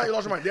 you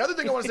lost your mind. The other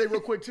thing I want to say real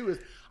quick, too, is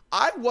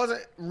I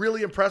wasn't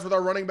really impressed with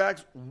our running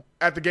backs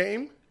at the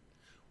game.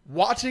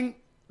 Watching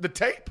the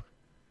tape.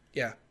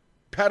 Yeah.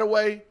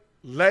 Petaway,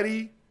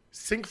 Letty,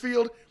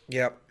 Sinkfield.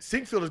 Yep.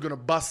 Sinkfield is going to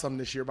bust some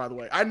this year, by the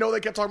way. I know they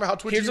kept talking about how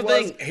twitchy he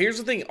was. Here's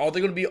the thing. Are they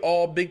going to be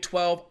all Big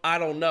 12? I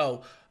don't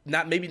know.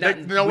 No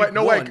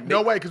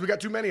way, because we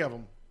got too many of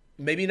them.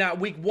 Maybe not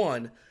week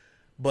 1,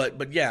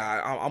 but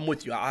yeah, I'm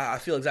with you. I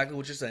feel exactly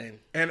what you're saying.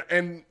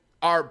 And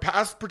our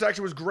pass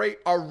protection was great.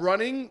 Our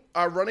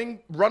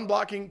run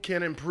blocking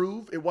can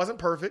improve. It wasn't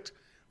perfect,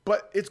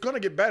 but it's going to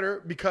get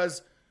better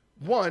because,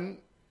 one,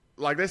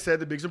 like they said,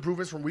 the biggest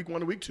improvements from week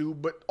 1 to week 2,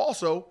 but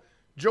also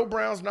Joe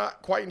Brown's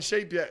not quite in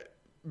shape yet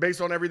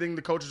based on everything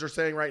the coaches are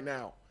saying right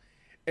now.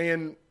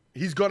 And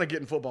he's going to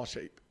get in football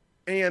shape.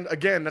 And,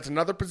 again, that's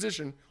another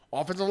position,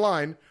 offensive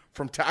line,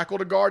 from tackle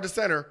to guard to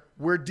center,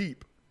 we're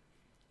deep.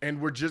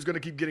 And we're just going to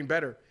keep getting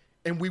better.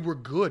 And we were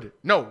good.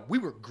 No, we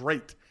were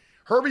great.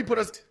 Kirk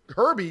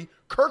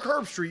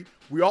Herbstreit,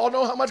 we all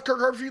know how much Kirk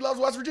Herbstreit loves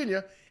West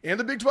Virginia and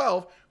the Big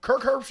 12.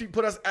 Kirk Herbstreit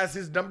put us as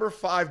his number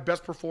 5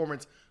 best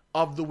performance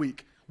of the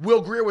week.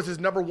 Will Grier was his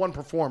number 1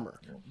 performer.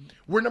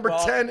 We're number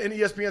 10 in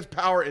ESPN's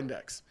Power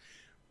Index.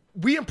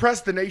 We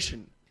impressed the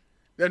nation.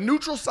 A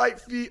neutral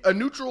site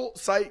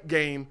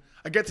game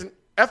against an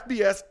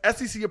FBS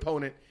SEC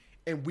opponent,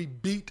 and we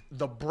beat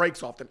the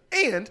brakes off them.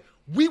 And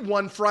we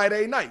won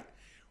Friday night.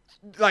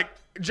 Like,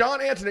 John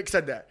Antonick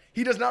said that.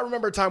 He does not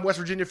remember a time West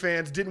Virginia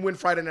fans didn't win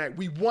Friday night.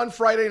 We won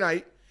Friday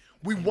night.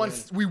 We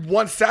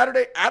won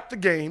Saturday at the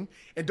game,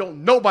 and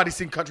don't nobody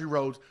sing Country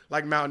Roads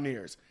like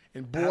Mountaineers.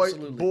 And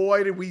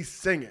boy, did we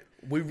sing it.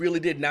 We really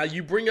did. Now,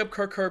 you bring up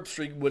Kirk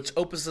Herbstreit, which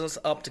opens us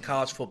up to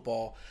college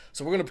football.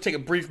 So we're going to take a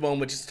brief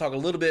moment just to talk a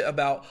little bit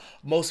about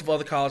most of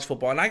other college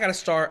football. And I got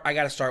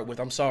to start with,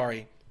 I'm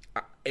sorry,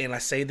 and I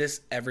say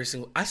this every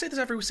single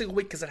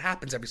week because it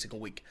happens every single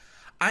week.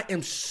 I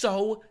am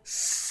so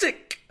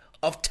sick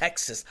of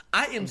Texas.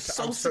 I am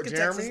so sick of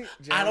Texas.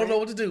 I don't know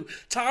what to do.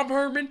 Tom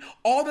Herman,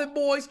 all them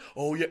boys.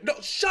 Oh, yeah. No,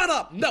 shut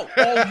up. No.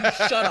 Oh, you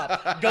shut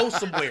up. Go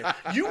somewhere.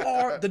 You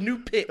are the new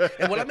pick.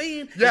 And what I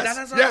mean is that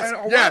as a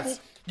rival,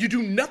 you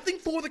do nothing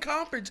for the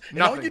conference.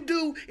 And all you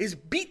do is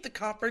beat the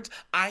conference.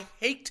 I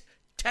hate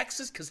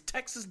Texas because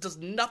Texas does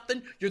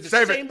nothing. You're the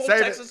same old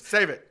Texas.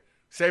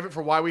 Save it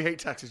for why we hate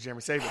Texas,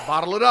 Jeremy. Save it.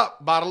 Bottle it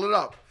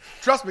up.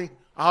 Trust me.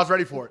 I was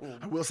ready for it.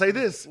 I will say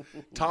this.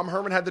 Tom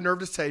Herman had the nerve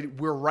to say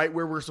we're right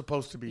where we're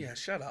supposed to be. Yeah,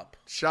 shut up.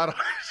 Shut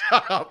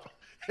up.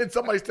 And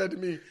somebody said to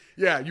me,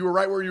 yeah, you were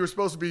right where you were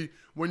supposed to be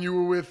when you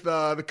were with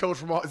the coach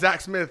from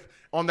Zach Smith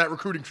on that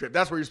recruiting trip.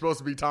 That's where you're supposed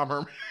to be, Tom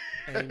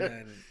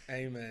Herman.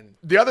 Amen.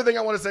 The other thing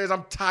I want to say is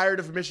I'm tired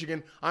of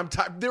Michigan.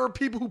 There are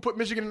people who put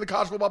Michigan in the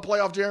college football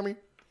playoff, Jeremy.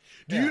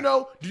 Do you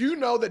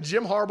know that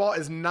Jim Harbaugh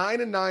is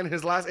 9-9 in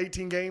his last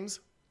 18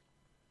 games?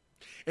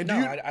 And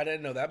I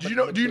didn't know that. Do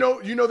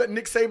you know that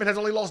Nick Saban has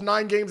only lost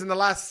 9 games in the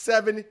last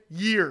 7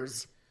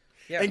 years?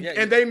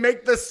 And they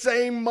make the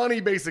same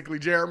money basically,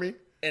 Jeremy.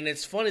 And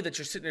it's funny that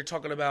you're sitting there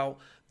talking about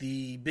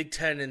the Big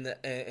Ten and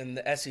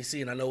the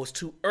SEC, and I know it's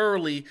too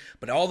early,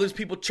 but all these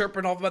people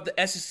chirping off about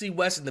the SEC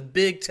West and the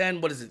Big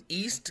Ten. What is it,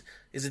 East?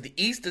 Is it the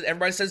East that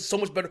everybody says is so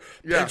much better?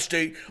 Yeah. Penn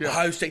State,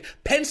 Ohio State.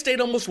 Penn State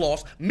almost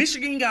lost.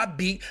 Michigan got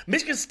beat.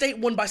 Michigan State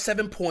won by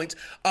 7 points.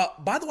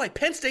 By the way,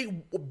 Penn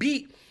State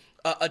beat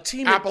a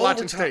team Appalachian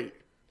in overtime. State.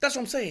 That's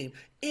what I'm saying.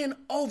 In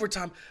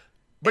overtime.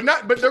 But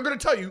they're going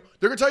to tell you.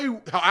 They're going to tell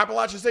you how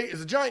Appalachian State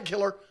is a giant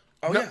killer.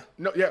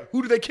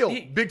 Who do they kill?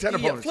 Big Ten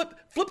opponents.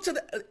 Flip to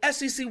the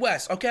SEC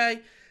West, okay?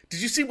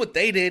 Did you see what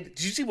they did?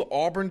 Did you see what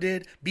Auburn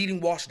did?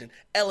 Beating Washington,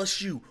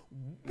 LSU,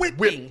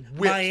 whipping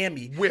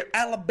Miami,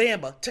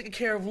 Alabama, taking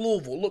care of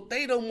Louisville. Look,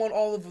 they don't want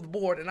all over the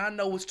board, and I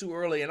know it's too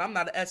early, and I'm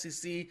not an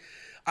SEC.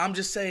 I'm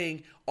just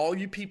saying, all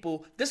you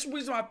people, this is the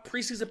reason why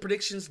preseason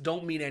predictions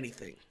don't mean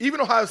anything.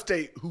 Even Ohio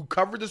State, who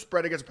covered the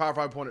spread against a Power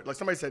 5 opponent, like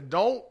somebody said,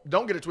 don't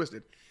get it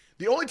twisted.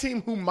 The only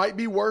team who might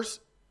be worse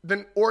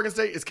than Oregon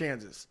State is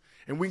Kansas.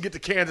 And we can get to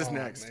Kansas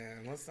next.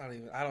 Man,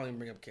 I don't even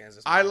bring up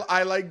Kansas.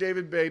 I like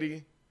David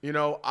Beatty,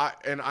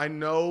 I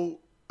know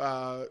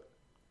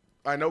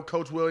I know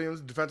Coach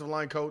Williams, defensive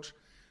line coach.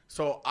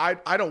 So I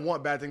don't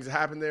want bad things to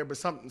happen there, but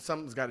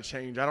something's got to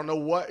change. I don't know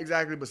what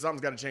exactly, but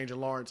something's got to change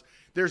in Lawrence.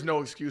 There's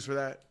no excuse for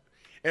that.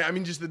 And I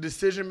mean, just the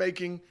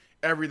decision-making,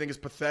 everything is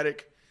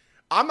pathetic.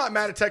 I'm not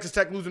mad at Texas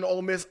Tech losing to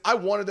Ole Miss. I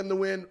wanted them to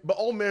win, but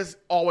Ole Miss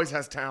always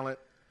has talent,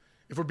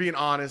 if we're being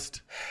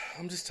honest.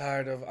 I'm just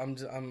tired of I'm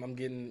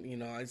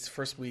getting, it's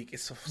first week.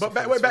 It's But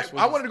back.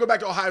 I wanted to go back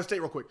to Ohio State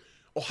real quick.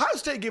 Ohio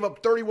State gave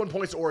up 31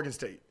 points to Oregon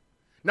State.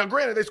 Now,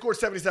 granted, they scored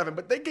 77,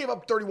 but they gave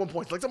up 31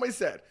 points. Like somebody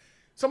said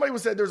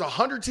there's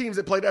 100 teams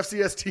that played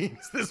FCS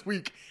teams this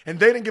week, and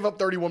they didn't give up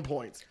 31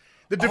 points.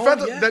 The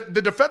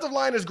defensive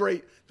line is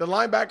great. The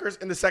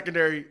linebackers and the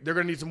secondary, they're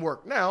going to need some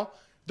work. Now,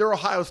 they're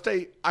Ohio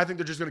State. I think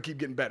they're just going to keep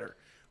getting better.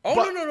 Oh,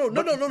 but,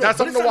 no. That's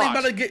something to watch.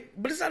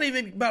 But it's not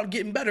even about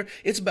getting better.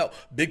 It's about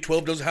Big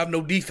 12 doesn't have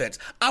no defense.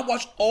 I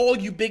watched all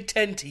you Big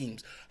 10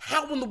 teams.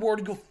 How in the world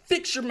do you go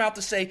fix your mouth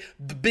to say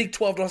the Big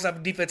 12 doesn't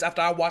have a defense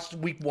after I watched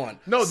week 1?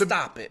 No,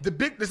 Stop it.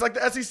 It's like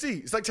the SEC.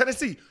 It's like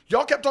Tennessee.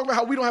 Y'all kept talking about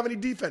how we don't have any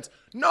defense.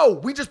 No,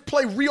 we just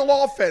play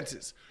real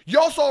offenses.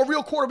 Y'all saw a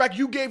real quarterback.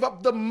 You gave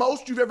up the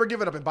most you've ever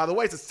given up. And by the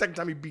way, it's the second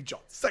time he beat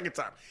y'all. Second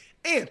time.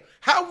 And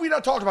how have we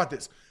not talked about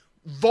this?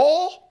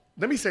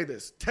 Let me say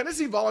this.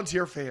 Tennessee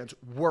Volunteer fans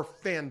were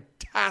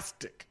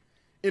fantastic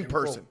in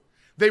person. Cool.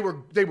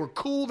 They were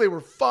cool. They were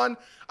fun.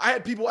 I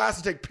had people ask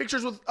to take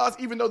pictures with us,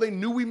 even though they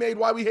knew we made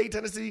Why We Hate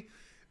Tennessee.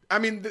 I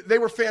mean, they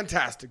were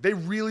fantastic. They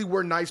really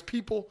were nice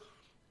people.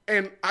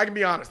 And I can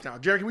be honest now.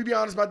 Jerry, can we be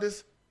honest about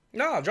this?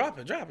 No, drop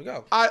it,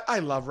 go. I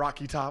love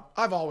Rocky Top.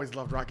 I've always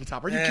loved Rocky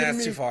Top. Are you kidding me?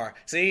 That's too far.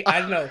 See,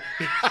 I know.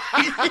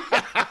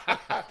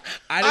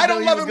 I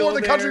don't love it more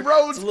than Country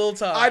Roads. It's a little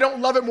tough. I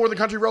don't love it more than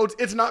Country Roads.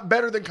 It's not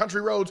better than Country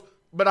Roads,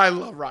 but I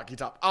love Rocky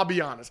Top. I'll be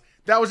honest.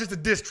 That was just a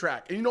diss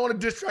track. And on a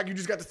diss track, you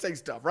just got to say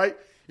stuff, right?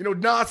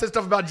 Nas said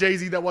stuff about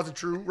Jay-Z that wasn't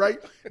true, right?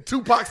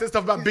 Tupac said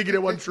stuff about Biggie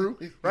that wasn't true,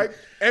 right?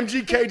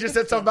 MGK just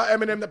said stuff about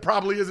Eminem that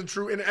probably isn't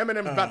true, and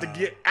Eminem's about to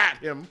get at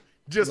him,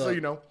 so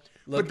you know.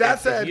 Look, but that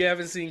said, if you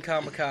haven't seen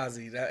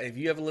Kamikaze, if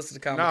you ever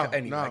listened to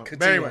Kamikaze,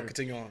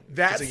 continue on.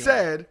 That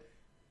said,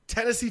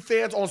 Tennessee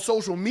fans on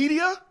social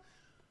media,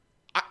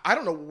 I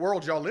don't know what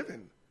world y'all live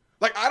in.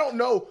 Like, I don't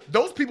know.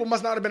 Those people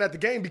must not have been at the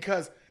game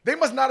because they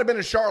must not have been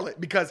in Charlotte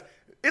because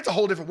it's a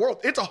whole different world.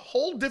 It's a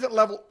whole different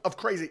level of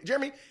crazy.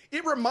 Jeremy,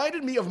 it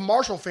reminded me of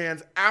Marshall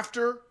fans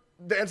after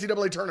the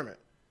NCAA tournament.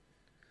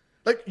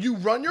 Like, you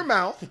run your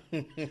mouth,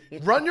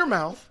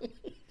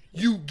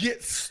 you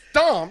get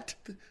stomped,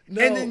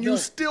 and then you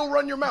still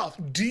run your mouth.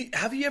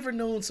 Have you ever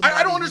known somebody?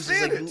 I don't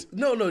understand it.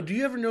 No. Do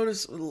you ever known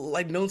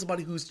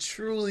somebody who's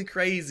truly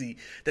crazy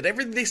that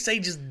everything they say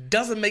just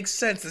doesn't make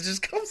sense? It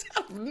just comes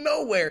out of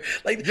nowhere.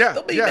 Like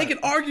they'll be making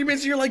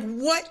arguments. And you're like,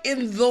 what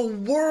in the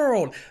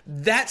world?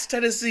 That's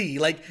Tennessee.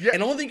 And the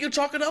only thing you're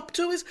chalking up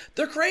to is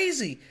they're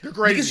crazy. They're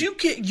crazy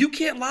because you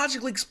can't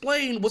logically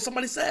explain what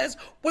somebody says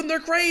when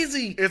they're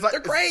crazy. They're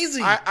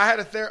crazy. I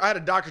had a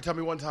doctor tell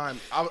me one time.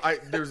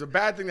 There was a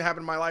bad thing that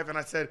happened in my life, and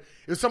I said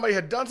if somebody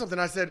had done something,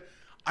 I said,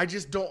 I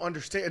just don't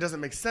understand. It doesn't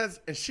make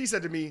sense. And she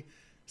said to me,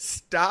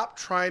 stop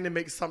trying to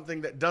make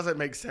something that doesn't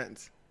make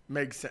sense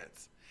make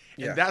sense.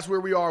 Yeah. And that's where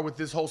we are with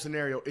this whole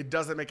scenario. It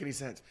doesn't make any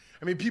sense.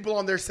 I mean, people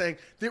on there saying,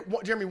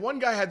 Jeremy, one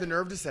guy had the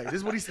nerve to say, this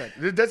is what he said.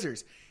 Dead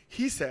serious.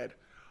 He said,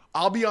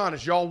 I'll be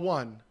honest, y'all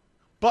won,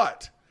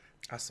 but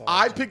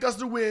I picked us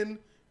to win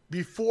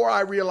before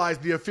I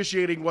realized the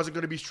officiating wasn't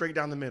going to be straight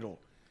down the middle.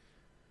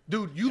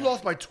 Dude, you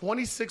lost by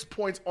 26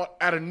 points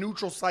at a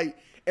neutral site,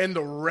 and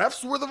the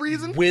refs were the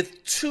reason?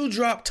 With 2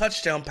 drop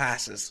touchdown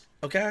passes,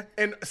 okay?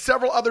 And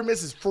several other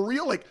misses. For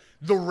real,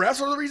 the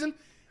refs are the reason?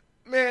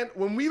 Man,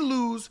 when we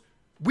lose,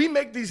 we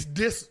make these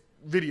diss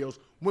videos.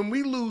 When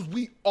we lose,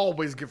 we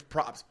always give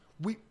props.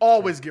 We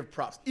always give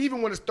props.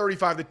 Even when it's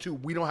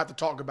 35-2, we don't have to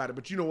talk about it,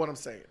 but you know what I'm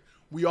saying.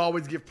 We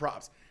always give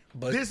props.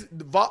 But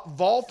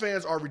Vol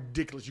fans are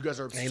ridiculous. You guys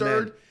are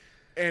absurd.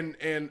 Amen.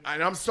 And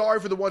I'm sorry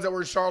for the ones that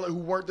were in Charlotte who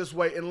weren't this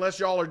way, unless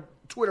y'all are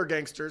Twitter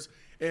gangsters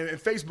and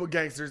Facebook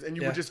gangsters, and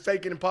you were just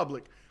faking in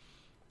public.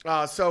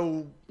 But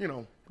you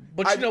know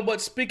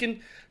what?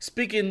 Speaking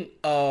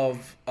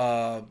of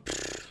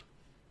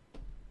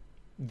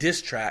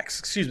diss tracks,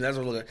 excuse me, that's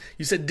what I'm looking at.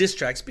 You said diss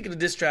tracks. Speaking of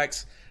diss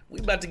tracks, we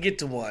about to get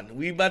to one.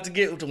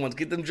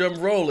 Get them drums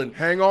rolling.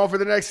 Hang on for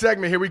the next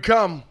segment. Here we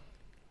come.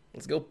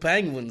 Let's go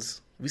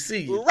Penguins. We see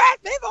you.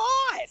 Raspy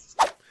Boys!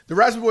 The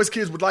Raspy Boys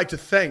kids would like to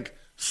thank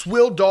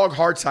Swill Dog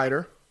Hard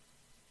Cider,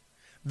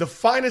 the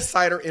finest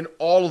cider in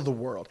all of the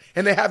world.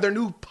 And they have their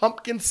new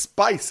pumpkin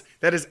spice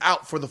that is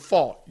out for the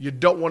fall. You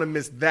don't want to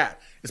miss that.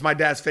 It's my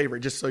dad's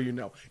favorite, just so you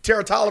know.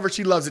 Tara Tolliver,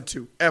 she loves it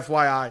too,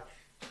 FYI.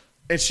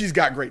 And she's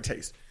got great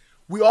taste.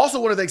 We also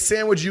want to thank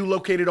Sandwich U,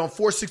 located on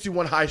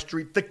 461 High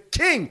Street, the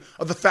king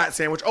of the fat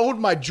sandwich,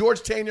 owned by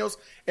George Tanios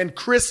and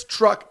Chris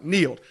Truck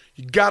Neild.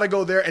 You got to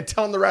go there and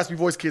tell them the Raspy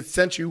Voice Kids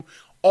sent you.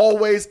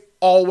 Always,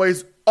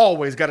 always,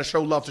 always got to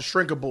show love to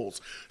Shrinkables.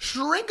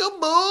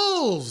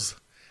 Shrinkables!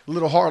 A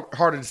little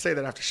harder to say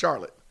that after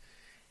Charlotte.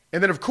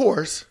 And then, of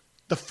course,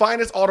 the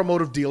finest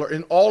automotive dealer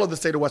in all of the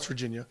state of West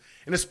Virginia,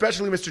 and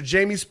especially Mr.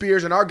 Jamie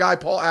Spears and our guy,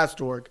 Paul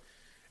Astorg,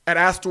 at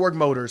Astorg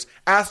Motors,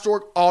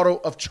 Astorg Auto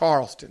of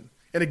Charleston.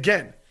 And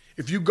again,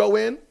 if you go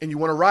in and you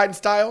want to ride in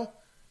style,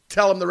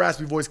 tell them the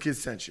Raspy Voice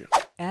Kids sent you.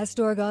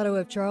 Astorg Auto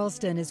of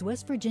Charleston is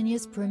West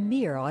Virginia's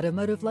premier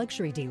automotive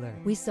luxury dealer.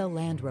 We sell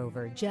Land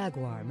Rover,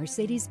 Jaguar,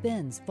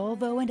 Mercedes-Benz,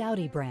 Volvo, and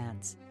Audi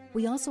brands.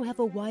 We also have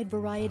a wide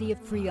variety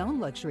of pre-owned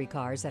luxury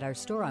cars at our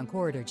store on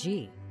Corridor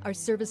G. Our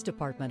service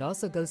department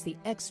also goes the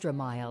extra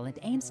mile and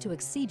aims to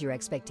exceed your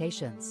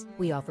expectations.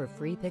 We offer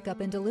free pickup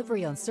and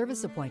delivery on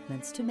service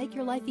appointments to make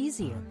your life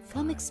easier.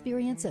 Come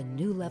experience a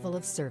new level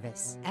of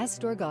service.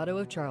 Astorg Auto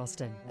of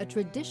Charleston, a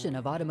tradition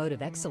of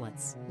automotive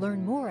excellence.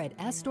 Learn more at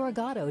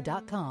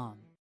astorgauto.com.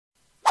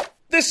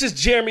 This is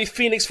Jeremy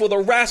Phoenix for the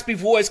Raspy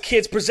Voice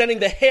Kids presenting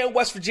the Hail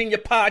West Virginia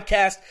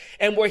podcast,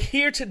 and we're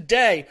here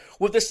today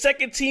with the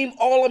second team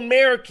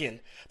All-American,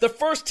 the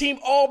first team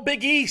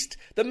All-Big East.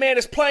 The man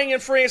is playing in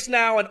France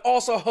now and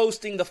also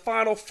hosting the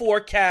Final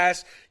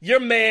Forecast. Your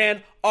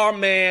man, our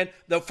man,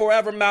 the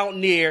Forever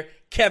Mountaineer,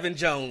 Kevin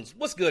Jones.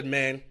 What's good,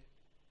 man?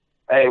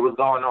 Hey, what's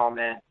going on,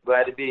 man?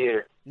 Glad to be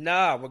here.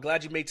 Nah, we're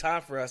glad you made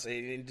time for us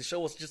and to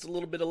show us just a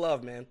little bit of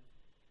love, man.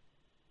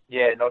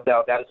 Yeah, no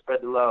doubt. Got to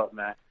spread the love,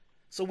 man.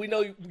 So we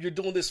know you're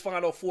doing this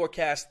Final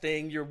Forecast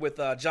thing. You're with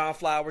John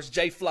Flowers,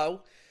 J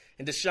Flo,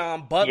 and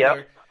Deshaun Butler.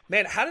 Yep.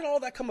 Man, how did all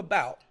that come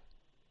about?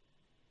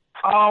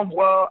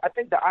 Well, I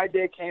think the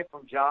idea came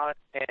from John,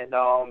 and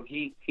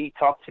he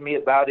talked to me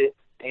about it.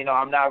 You know,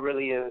 I'm not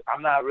really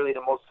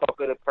the most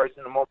talkative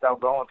person, the most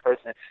outgoing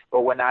person.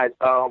 But when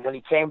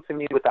he came to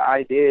me with the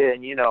idea,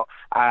 and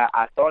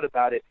I thought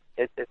about it.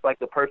 It's like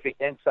the perfect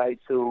insight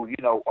to,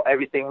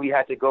 everything we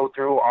had to go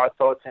through, our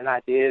thoughts and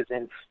ideas,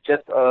 and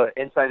just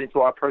insight into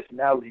our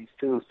personalities,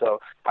 too. So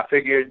I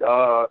figured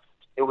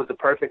it was the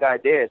perfect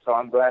idea, so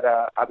I'm glad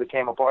I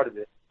became a part of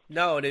it.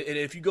 No, and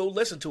if you go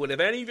listen to it, if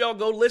any of y'all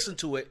go listen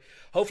to it,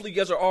 hopefully you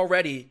guys are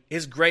already,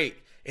 it's great.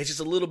 It's just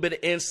a little bit of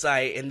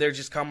insight, and they're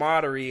just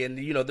camaraderie, and,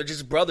 they're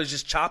just brothers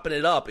just chopping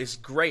it up. It's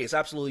great. It's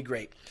absolutely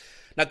great.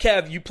 Now,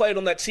 Kev, you played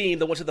on that team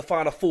that went to the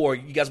Final Four.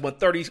 You guys went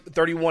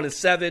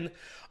 31-7.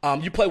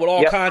 You played with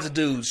all kinds of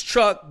dudes.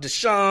 Truck,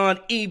 Deshaun,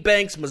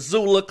 Ebanks,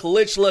 Missoula,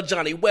 Kalichla,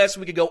 Johnny West.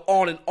 We could go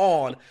on and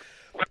on.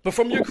 But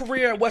from your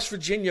career at West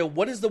Virginia,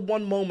 what is the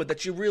one moment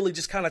that you really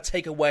just kind of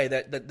take away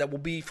that will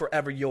be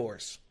forever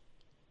yours?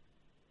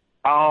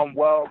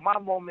 Well, my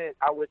moment,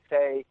 I would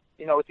say,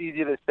 it's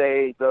easy to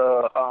say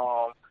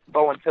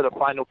going to the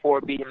Final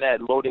Four, beating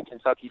that loaded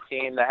Kentucky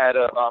team that had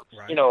a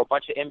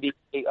bunch of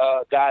NBA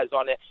guys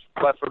on it.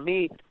 But for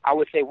me, I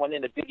would say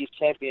winning the Big East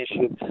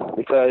championship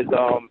because,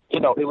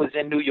 it was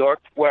in New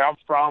York, where I'm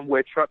from,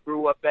 where Truck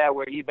grew up at,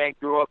 where Ebank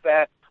grew up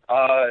at.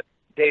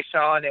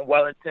 Deshaun and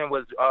Wellington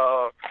was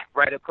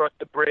right across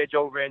the bridge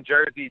over in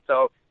Jersey.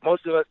 So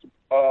most of us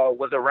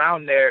was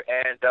around there,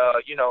 and,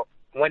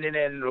 winning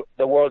in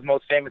the world's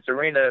most famous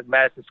arena,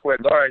 Madison Square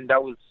Garden,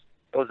 it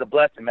was a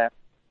blessing, man.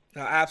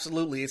 No,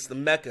 absolutely. It's the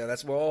Mecca.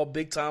 That's where all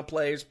big-time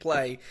players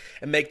play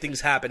and make things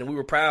happen, and we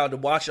were proud to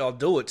watch y'all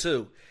do it,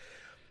 too.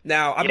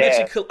 Now, I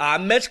mentioned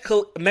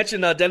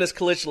Dennis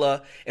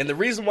Kalichla, and the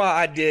reason why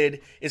I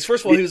did is,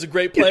 first of all, he was a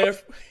great player.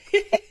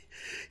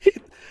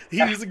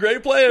 He was a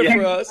great player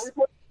for us.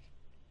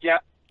 Yeah.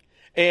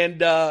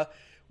 And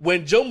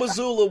when Joe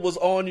Mazzulla was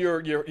on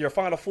your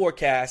Final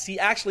Forecast, he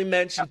actually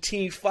mentioned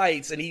team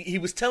fights, and he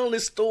was telling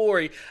his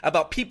story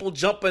about people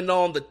jumping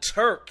on the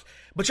Turk.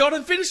 But y'all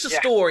didn't finish the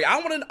story. I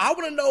want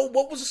to know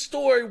what was the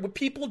story with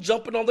people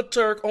jumping on the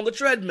Turk on the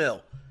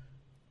treadmill.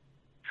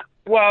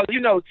 Well,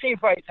 team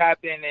fights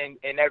happen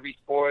in every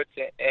sport,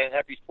 and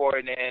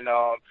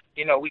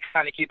we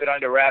kind of keep it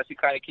under wraps. We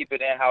kind of keep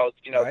it in-house.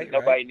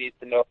 Nobody needs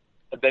to know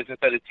the business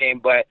of the team.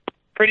 But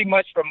pretty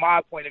much from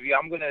my point of view,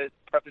 I'm going to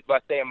preface by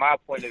saying my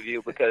point of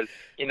view because,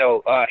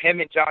 him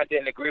and John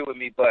didn't agree with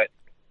me. But,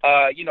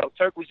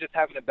 Turk was just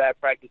having a bad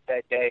practice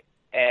that day,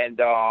 and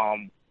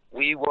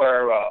we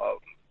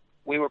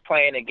were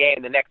playing a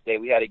game the next day.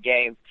 We had a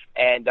game,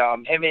 and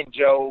him and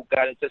Joe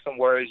got into some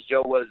words.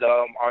 Joe was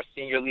our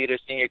senior leader,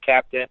 senior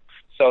captain.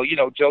 So,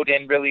 Joe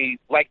didn't really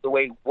like the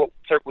way what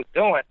Turk was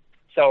doing.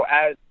 So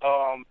as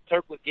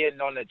Turk was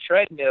getting on the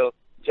treadmill,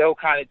 Joe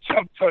kind of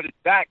jumped on his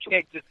back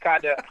kick, just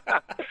kind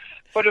of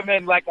put him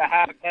in like a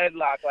half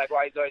headlock, like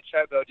while he's on the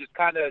treadmill, just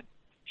kind of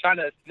trying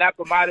to snap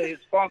him out of his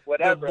funk,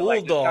 whatever. The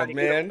bulldog,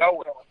 man.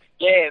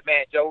 Yeah,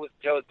 man. Joe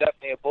was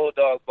definitely a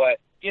bulldog, but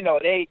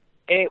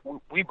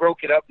we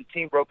broke it up. The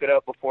team broke it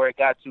up before it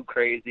got too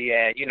crazy,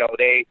 and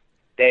they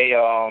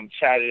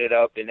chatted it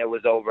up, and it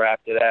was over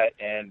after that,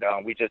 and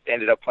we just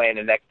ended up playing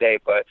the next day.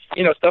 But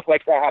stuff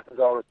like that happens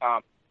all the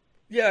time.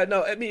 Yeah,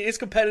 no, I mean, it's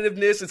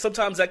competitiveness, and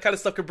sometimes that kind of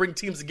stuff can bring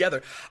teams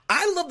together.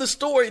 I love the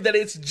story that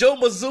it's Joe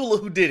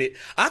Mazzulla who did it.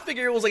 I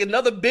figured it was like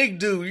another big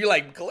dude. You're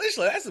like,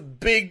 Kalichla, that's a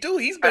big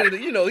dude. He's been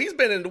in, he's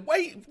been in the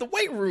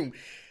weight room.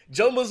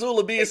 Joe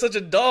Mazzulla being such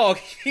a dog,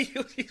 he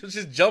was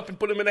just jumping,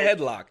 put him in a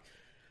headlock.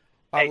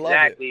 I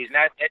exactly.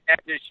 love it. And that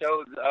just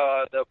shows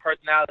the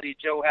personality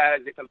Joe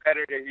has, the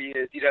competitor he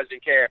is. He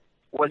doesn't care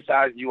what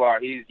size you are.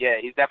 He's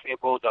definitely a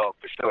bulldog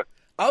for sure.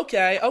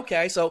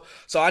 Okay. So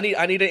I need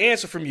an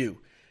answer from you.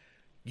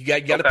 You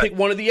got to pick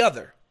one or the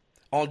other.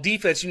 On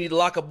defense, you need to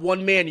lock up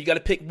one man. You got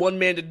to pick one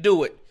man to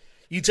do it.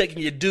 You taking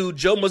your dude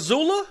Joe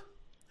Mazzulla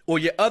or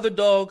your other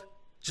dog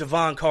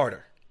Javon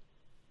Carter?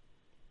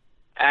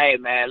 Hey,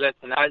 man,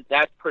 listen,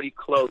 that's pretty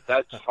close.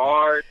 That's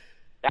hard.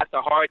 That's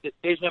a hard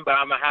decision, but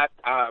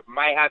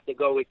might have to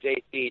go with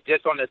JC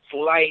just on a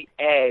slight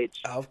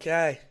edge.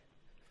 Okay.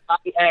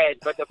 Slight edge.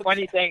 But the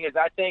funny thing is,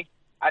 I think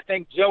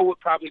Joe would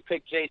probably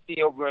pick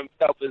JC over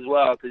himself as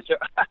well, because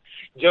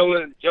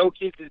Joe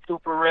keeps it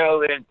super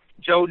real, and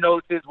Joe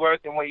knows his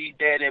worth and what he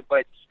did it.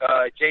 But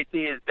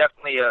JC is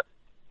definitely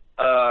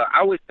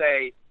I would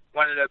say,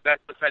 one of the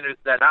best defenders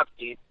that I've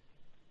seen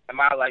in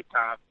my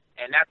lifetime,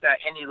 and that's at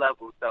any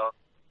level. So.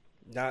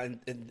 Now,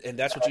 and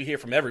that's what you hear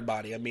from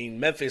everybody. I mean,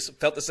 Memphis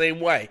felt the same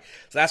way,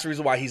 so that's the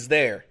reason why he's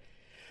there.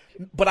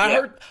 But I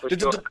heard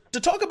to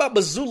talk about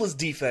Missoula's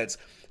defense.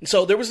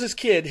 So there was this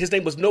kid. His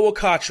name was Noah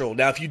Cottrell.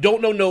 Now, if you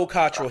don't know Noah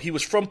Cottrell, he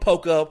was from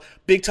Poca,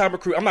 big time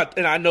recruit.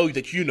 And I know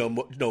that you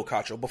know Noah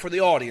Cottrell, but for the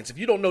audience, if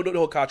you don't know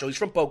Noah Cottrell, he's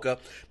from Poca,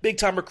 big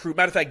time recruit.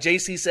 Matter of fact,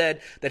 JC said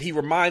that he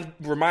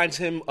reminds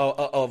him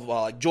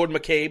of Jordan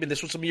McCabe, and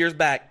this was some years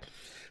back.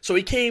 So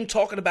he came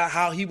talking about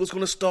how he was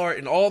going to start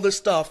and all this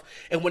stuff.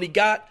 And when he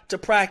got to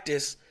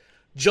practice,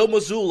 Joe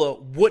Mazzulla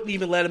wouldn't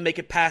even let him make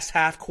it past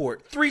half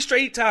court. 3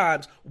 straight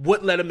times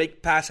wouldn't let him make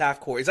it past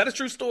half court. Is that a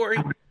true story?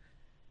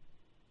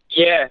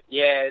 Yeah,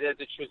 it is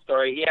a true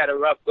story. He had a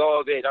rough go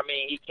of it. I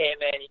mean, he came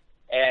in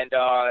and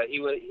he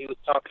was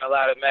talking a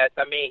lot of mess.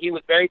 I mean, he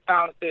was very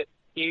talented.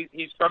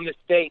 He's from the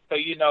state, so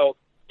he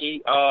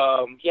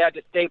had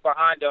the state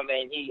behind him,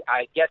 and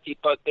I guess he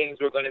thought things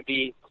were going to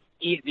be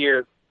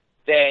easier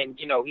than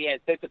he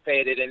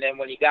anticipated. And then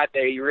when he got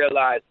there, he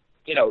realized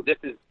this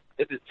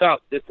is tough.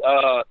 This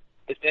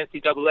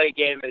NCAA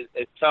game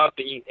is tough,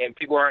 and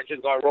people aren't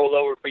just going to roll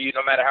over for you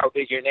no matter how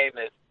big your name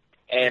is.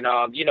 And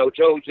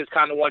Joe just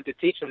kind of wanted to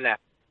teach him that.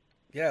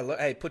 Yeah, look,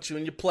 hey, put you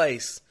in your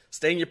place.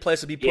 Stay in your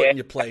place or be put in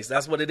your place.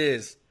 That's what it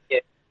is. Yeah,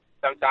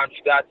 sometimes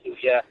you got to.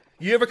 Yeah.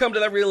 You ever come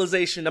to that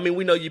realization? I mean,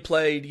 we know you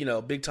played,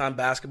 big time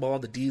basketball,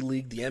 the D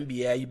League, the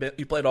NBA.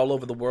 You played all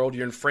over the world.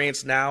 You're in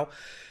France now.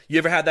 You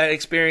ever had that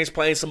experience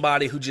playing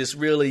somebody who just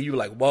really, you were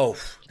like, whoa,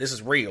 this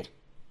is real?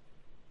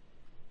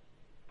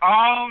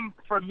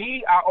 For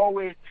me, I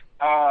always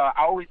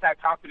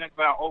had confidence,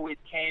 but I always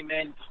came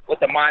in with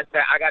the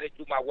mindset I got to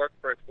do my work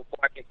first before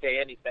I can say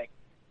anything.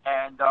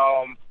 And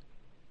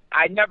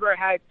I never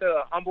had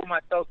to humble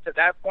myself to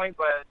that point,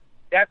 but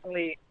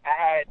definitely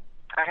I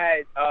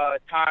had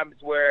times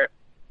where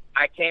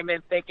I came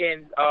in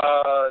thinking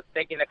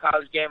the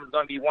college game was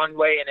going to be one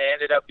way, and it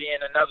ended up being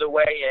another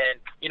way.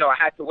 And I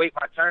had to wait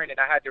my turn, and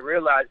I had to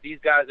realize these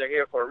guys are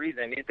here for a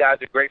reason. These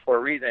guys are great for a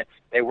reason.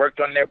 They worked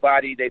on their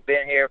body. They've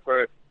been here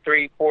for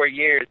 3-4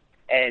 years,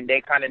 and they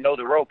kind of know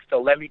the ropes.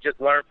 So let me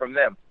just learn from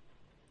them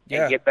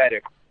and get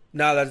better.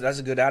 No, that's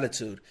a good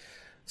attitude.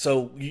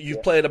 So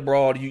you've played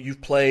abroad.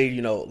 You've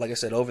played, like I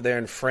said, over there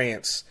in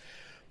France.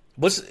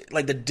 What's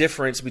like the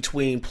difference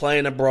between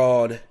playing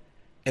abroad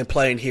and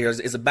playing here?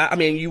 I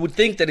mean, you would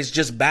think that it's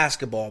just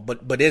basketball,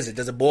 but is it?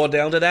 Does it boil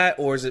down to that,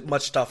 or is it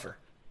much tougher?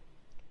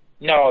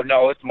 No,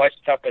 it's much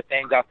tougher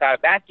things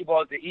outside.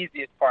 Basketball is the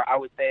easiest part, I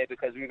would say,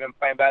 because we've been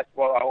playing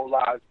basketball our whole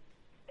lives.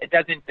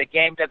 The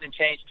game doesn't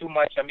change too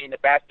much. I mean, the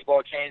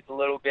basketball changed a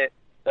little bit.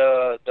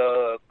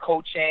 The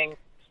coaching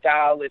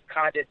style is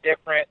kind of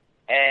different,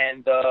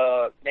 and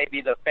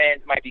maybe the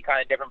fans might be kind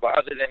of different. But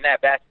other than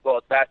that, basketball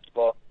is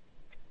basketball.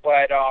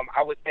 But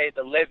I would say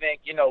the living,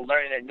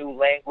 learning a new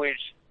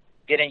language,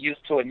 getting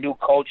used to a new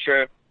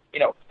culture,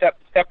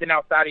 stepping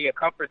outside of your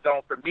comfort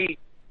zone. For me,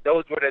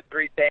 those were the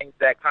 3 things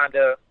that kind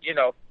of,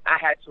 I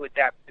had to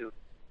adapt to.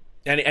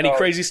 Any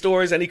crazy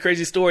stories? Any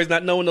crazy stories?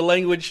 Not knowing the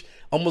language,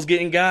 almost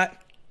getting got.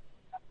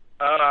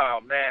 Oh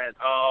man,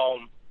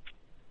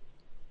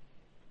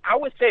 I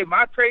would say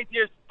my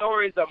craziest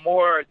stories are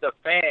more the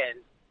fans,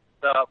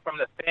 from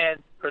the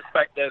fans'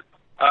 perspective.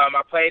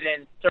 I played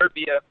in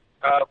Serbia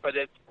for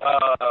this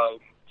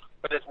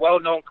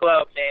well-known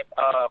club named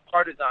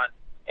Partizan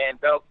in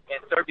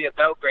Serbia,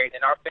 Belgrade,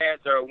 and our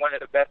fans are one of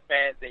the best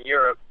fans in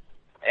Europe.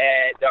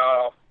 And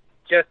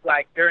just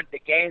like during the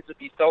games would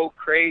be so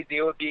crazy.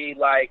 It would be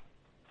like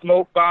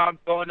smoke bombs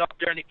going off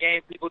during the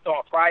game, people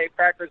throwing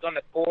firecrackers on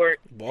the court,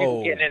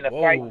 people getting in the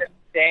fight in the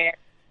stand.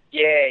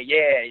 Yeah.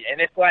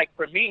 And it's like,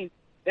 for me,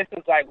 this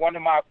is like one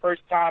of my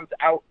first times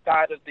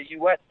outside of the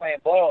U.S. playing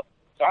ball.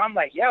 So I'm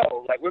like,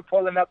 we're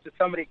pulling up to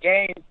some of the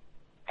games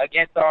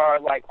against our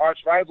arch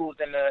rivals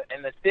in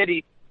the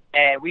city,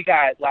 and we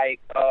got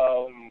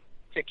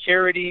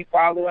security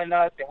following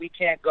us, and we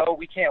can't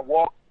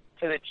walk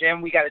to the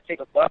gym. We got to take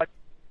a bus.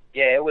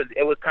 Yeah, it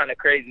was kind of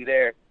crazy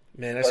there.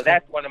 Man,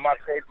 that's one of my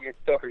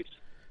craziest stories.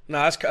 No,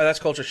 that's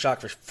culture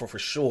shock for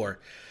sure.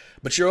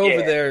 But you're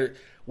over there.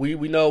 We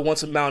know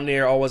once a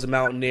Mountaineer, always a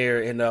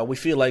Mountaineer, and we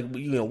feel like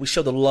we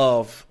show the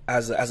love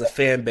as a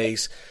fan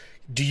base.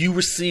 Do you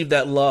receive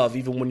that love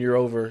even when you're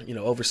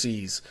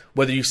overseas?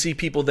 Whether you see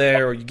people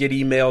there or you get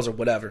emails or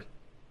whatever.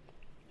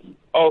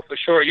 Oh, for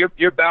sure.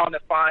 You're bound to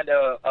find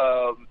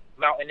a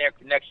Mountaineer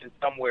connection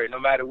somewhere, no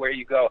matter where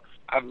you go.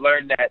 I've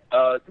learned that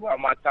throughout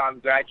my time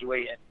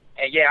graduating.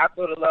 yeah, I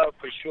feel the love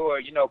for sure.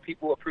 You know,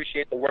 people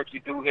appreciate the work you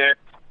do here,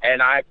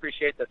 and I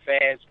appreciate the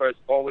fans for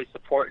always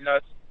supporting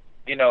us,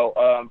 you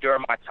know,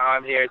 during my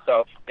time here.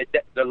 So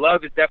the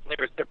love is definitely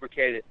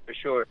reciprocated for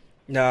sure.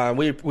 Nah,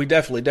 we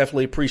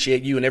definitely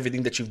appreciate you and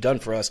everything that you've done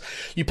for us.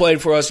 You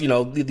played for us, you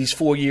know, these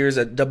 4 years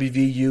at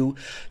WVU.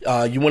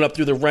 You went up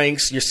through the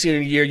ranks. Your senior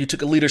year, you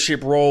took a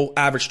leadership role,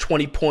 averaged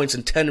 20 points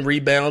and 10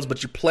 rebounds,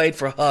 but you played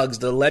for Hugs,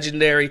 the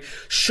legendary,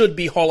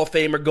 should-be Hall of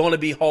Famer, going to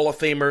be Hall of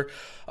Famer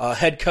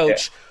head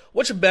coach. Yeah.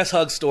 What's your best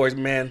Hug stories,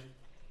 man?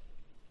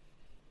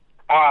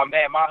 Oh,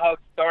 man, my Hug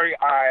story,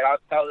 all right, I'll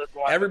tell this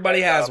one.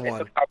 Everybody has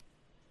one.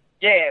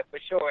 Yeah, for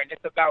sure, and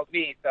it's about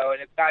me, so,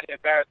 and it's kind of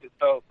embarrassing.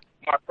 So,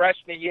 my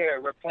freshman year,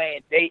 we're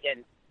playing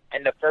Dayton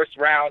in the first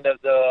round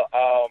of the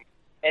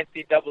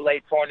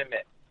NCAA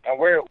tournament, and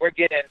we're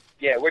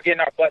getting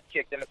our butts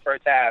kicked in the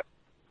first half.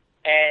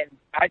 And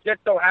I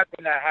just so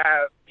happened to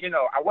have, you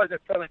know, I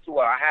wasn't feeling too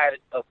well. I had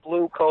a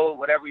flu, cold,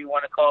 whatever you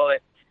want to call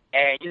it.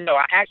 And, you know,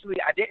 I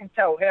didn't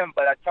tell him,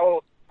 but I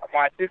told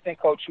my assistant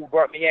coach who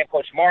brought me in,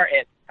 Coach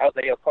Martin. I was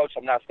like, yo, Coach,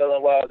 I'm not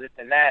feeling well, this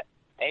and that.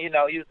 And, you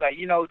know, he was like,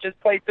 you know, just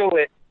play through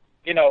it.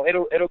 You know,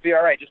 it'll be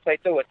all right. Just play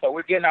through it. So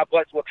we're getting our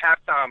butts with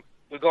halftime.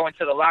 We go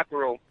into the locker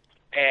room,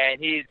 and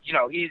he's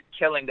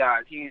killing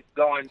guys. He's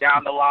going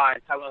down the line,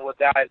 telling what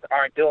guys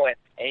aren't doing.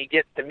 And he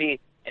gets to me,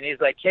 and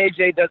he's like,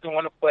 KJ doesn't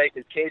want to play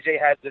because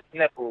KJ has the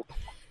sniffles.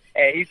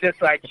 And he's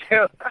just like,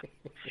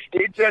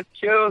 he just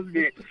kills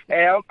me.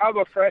 And I'm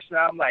a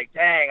freshman. I'm like,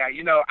 dang,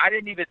 I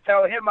didn't even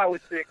tell him I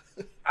was sick.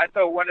 I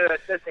told one of the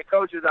assistant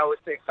coaches I was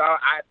sick, so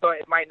I thought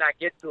it might not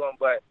get to him.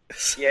 But,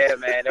 yeah,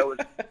 man, it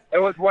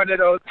was one of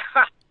those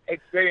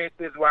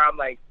experiences where I'm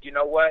like, you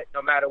know what,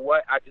 no matter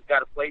what, I just got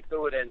to play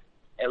through it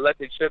and let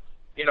the chips,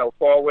 you know,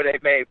 fall where they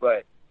may.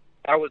 But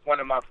that was one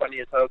of my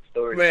funniest Hug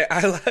stories. Man,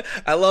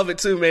 I love it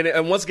too, man.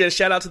 And once again,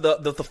 shout out to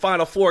the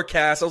Final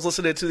Forecast I was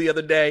listening to the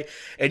other day,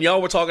 and y'all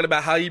were talking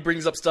about how he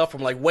brings up stuff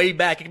from like way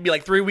back. It could be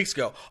like 3 weeks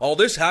ago. All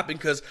this happened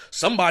because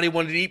somebody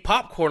wanted to eat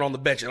popcorn on the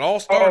bench, and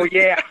all started. Oh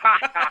yeah,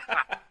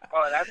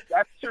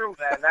 that's true,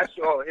 man. That's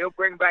true. He'll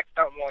bring back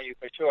something on you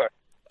for sure.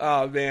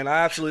 Oh, man, I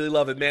absolutely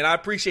love it, man. I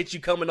appreciate you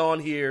coming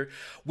on here.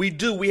 We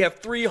have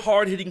 3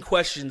 hard-hitting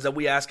questions that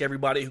we ask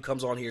everybody who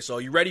comes on here. So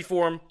are you ready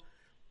for them?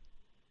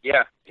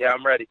 Yeah,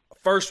 I'm ready.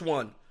 First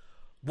one,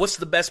 what's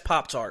the best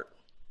Pop-Tart?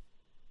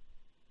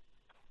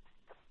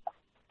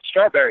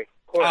 Strawberry.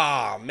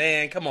 Ah,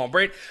 man, come on.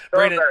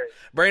 Brandon,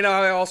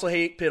 I also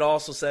hate Pitt,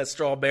 also says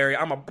strawberry.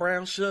 I'm a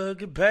brown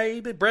sugar,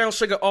 baby. Brown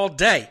sugar all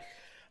day.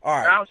 All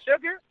right. Brown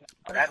sugar?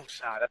 That's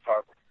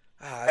horrible.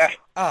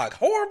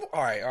 Horrible.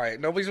 All right.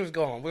 Nobody's just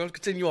going. We're going to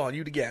continue on.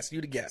 You the guest.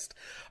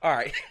 All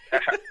right.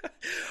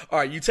 All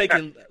right. You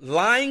taking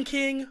Lion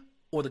King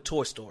or the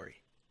Toy Story?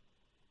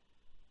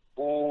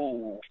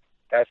 Ooh,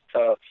 that's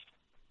tough.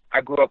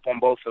 I grew up on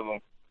both of them.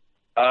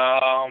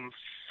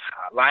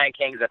 Lion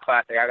King is a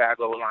classic. I got to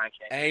go with Lion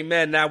King.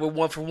 Amen. Now we're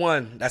 1 for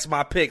 1. That's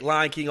my pick.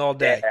 Lion King all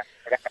day.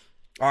 Yeah.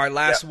 All right.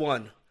 Last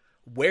one.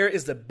 Where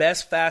is the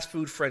best fast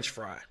food French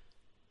fry?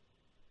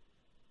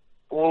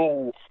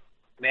 Ooh,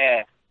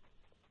 man.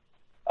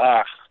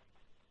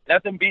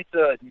 Nothing beats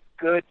a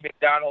good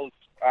McDonald's,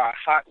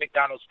 hot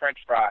McDonald's French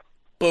fry.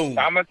 Boom.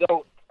 So I'm gonna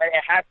go, but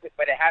it has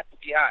to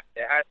be hot.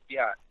 It has to be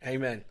hot.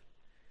 Amen.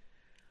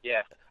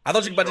 Yeah. I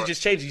thought you were about to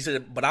just change it. You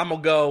said, but I'm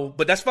gonna go.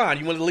 But that's fine.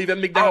 You want to leave at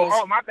McDonald's?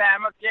 Oh, my bad.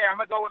 I'm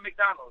gonna go with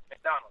McDonald's.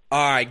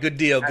 All right, good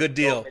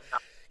deal.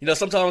 You know,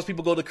 sometimes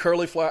people go to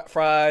curly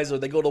fries or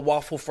they go to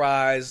waffle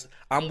fries.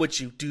 I'm with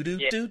you. Do.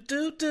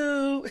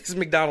 It's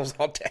McDonald's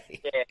all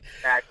day. Yeah,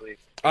 exactly.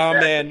 Oh,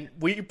 man,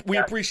 we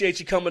appreciate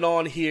you coming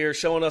on here,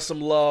 showing us some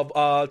love.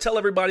 Tell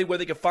everybody where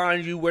they can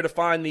find you, where to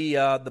find the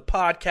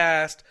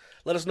podcast.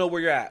 Let us know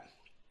where you're at.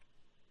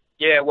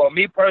 Yeah, well,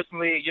 me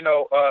personally, you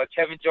know,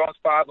 Kevin Jones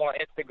 5 on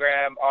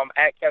Instagram,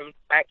 at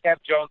Kev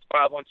Jones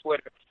 5 on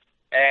Twitter,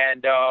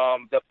 and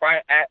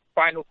at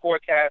Final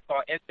Forecast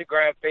on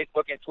Instagram,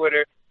 Facebook, and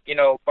Twitter. You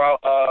know,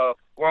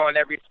 we're on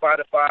every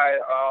Spotify,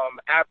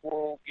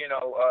 Apple, you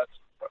know,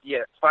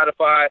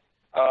 Spotify,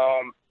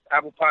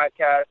 Apple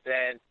Podcast,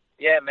 and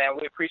yeah, man,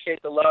 we appreciate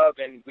the love,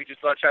 and we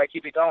just want to try to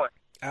keep it going.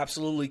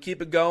 Absolutely.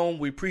 Keep it going.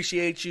 We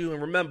appreciate you.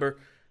 And remember,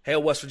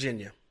 hail West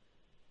Virginia.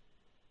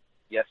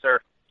 Yes, sir.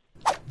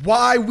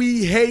 Why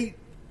we hate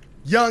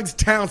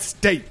Youngstown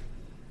State.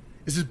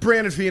 This is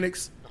Brandon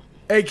Phoenix,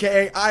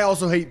 a.k.a. I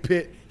also hate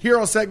Pitt. Here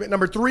on segment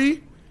number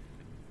 3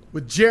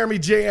 with Jeremy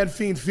J. and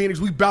Fiend Phoenix.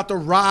 We about to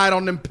ride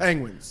on them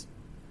Penguins.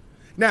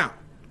 Now,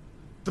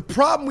 the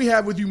problem we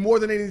have with you more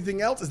than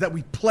anything else is that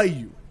we play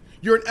you.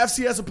 You're an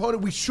FCS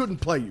opponent. We shouldn't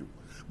play you.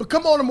 But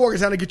come on to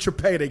Morgantown and get your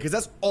payday, because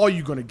that's all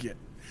you're going to get.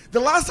 The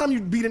last time you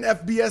beat an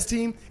FBS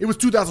team, it was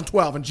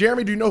 2012. And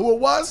Jeremy, do you know who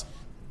it was?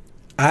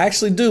 I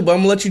actually do, but I'm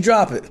going to let you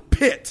drop it.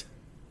 Pitt.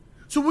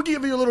 So we'll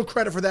give you a little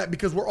credit for that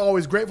because we're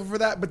always grateful for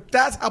that. But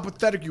that's how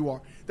pathetic you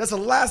are. That's the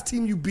last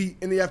team you beat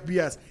in the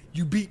FBS.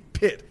 You beat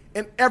Pitt.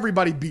 And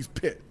everybody beats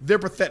Pitt. They're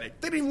pathetic.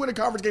 They didn't even win a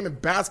conference game in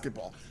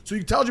basketball. So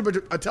I tells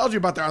you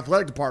about their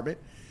athletic department.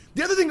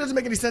 The other thing that doesn't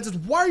make any sense is,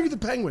 why are you the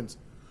Penguins?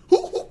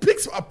 Who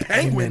picks a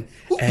penguin?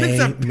 Who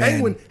picks a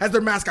penguin as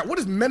their mascot? What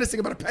is menacing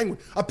about a penguin?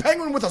 A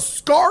penguin with a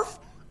scarf?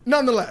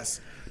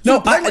 Nonetheless. So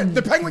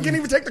the penguin can't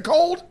even take the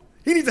cold?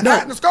 He needs a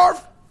hat and a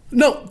scarf?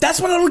 No, that's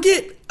what I don't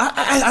get.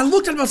 I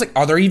looked at him. I was like,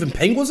 "Are there even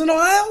penguins in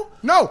Ohio?"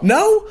 No.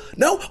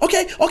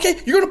 Okay.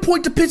 You're gonna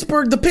point to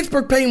Pittsburgh, the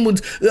Pittsburgh Penguins,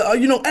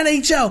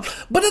 NHL,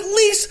 but at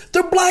least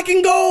they're black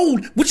and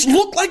gold, which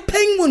look like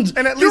penguins.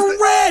 And at least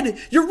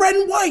you're red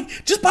and white.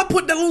 Just by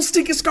putting that little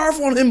stinking scarf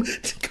on him.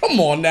 Come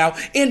on now,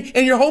 and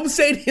your home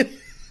stadium.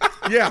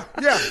 Yeah.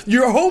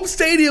 Your home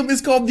stadium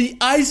is called the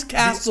Ice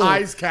Castle. The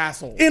Ice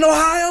Castle. In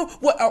Ohio?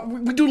 What, are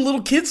we doing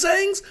little kid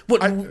sayings?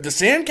 The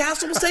sand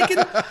castle was taken?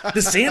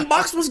 The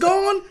sandbox was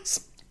gone?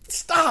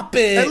 Stop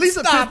it. At least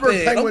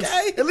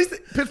the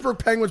Pittsburgh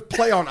Penguins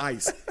play on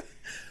ice.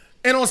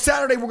 And on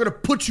Saturday, we're going to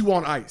put you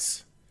on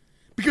ice.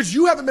 Because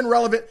you haven't been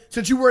relevant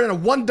since you were in a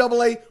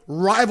 1AA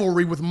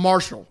rivalry with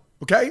Marshall.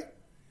 Okay?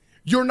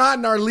 You're not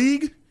in our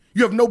league.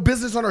 You have no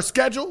business on our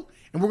schedule.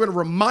 And we're going to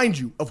remind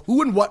you of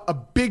who and what a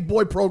big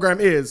boy program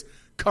is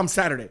come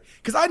Saturday.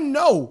 Because I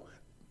know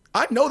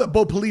that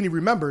Bo Pelini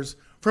remembers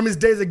from his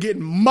days of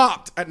getting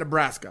mopped at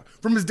Nebraska,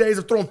 from his days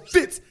of throwing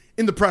fits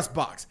in the press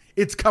box.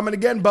 It's coming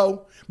again,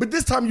 Bo. But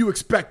this time you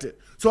expect it.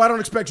 So I don't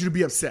expect you to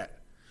be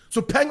upset.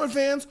 So Penguin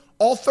fans,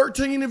 all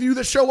 13 of you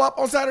that show up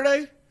on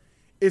Saturday,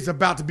 it's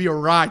about to be a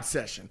ride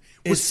session.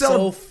 We're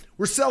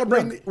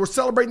celebrating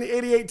the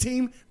 88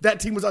 team.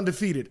 That team was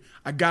undefeated.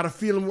 I got a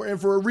feeling we're in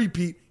for a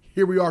repeat.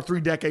 Here we are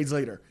 3 decades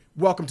later.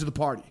 Welcome to the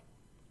party.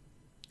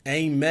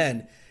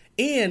 Amen.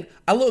 And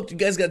I looked, you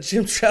guys got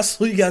Jim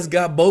Tressel, you guys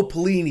got Bo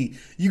Pelini.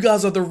 You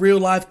guys are the real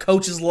life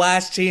coach's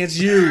last chance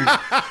you.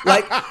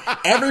 Like,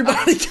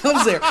 everybody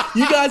comes there.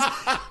 You guys,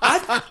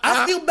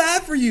 I feel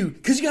bad for you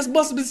because you guys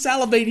must have been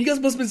salivating. You guys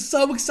must have been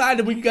so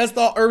excited when you guys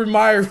thought Urban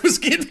Meyer was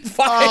getting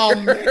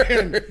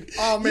fired.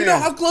 Oh, man. You know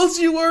how close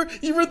you were?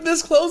 You were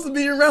this close to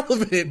being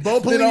relevant.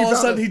 Bo Pelini, then all of a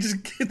sudden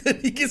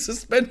he gets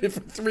suspended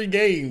for 3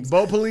 games.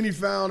 Bo Pelini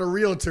found a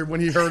realtor when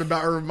he heard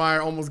about Urban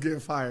Meyer almost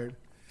getting fired.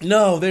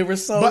 No, they were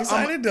so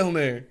excited down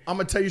there. I'm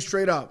going to tell you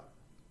straight up.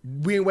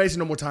 We ain't wasting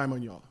no more time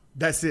on y'all.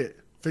 That's it.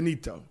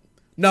 Finito.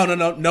 No.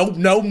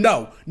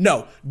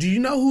 Do you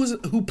know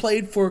who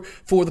played for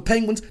the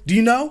Penguins? Do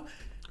you know?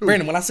 Who?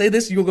 Brandon, when I say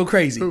this, you're going to go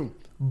crazy. Who?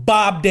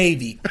 Bob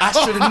Davie. I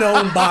should have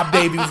known Bob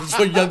Davie was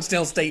for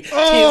Youngstown State.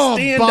 Can't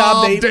stand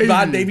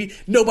Bob Davie.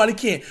 Nobody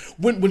can.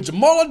 When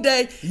Jamal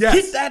O'Day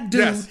hit that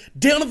dude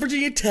down at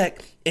Virginia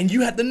Tech, and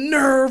you had the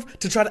nerve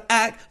to try to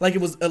act like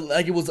it was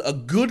a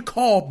good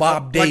call,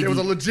 Bob Davie. Like it was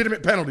a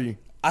legitimate penalty.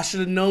 I should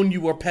have known you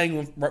were a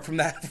Penguin from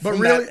that. But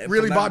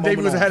really, Bob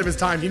Davie was ahead of his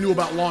time. He knew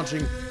about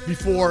launching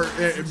before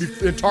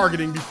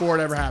targeting before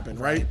it ever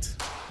happened, right?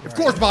 Of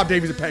course, Bob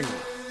Davie's a Penguin.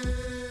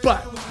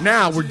 But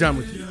now we're done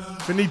with you.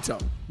 Finito.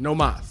 No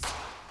mas.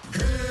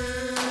 Hail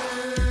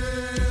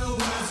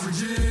West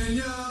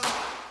Virginia.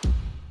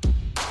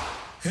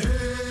 Hail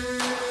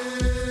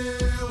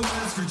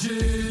West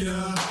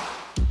Virginia.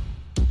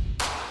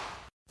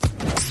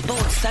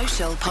 Sports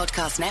Social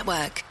Podcast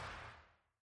Network.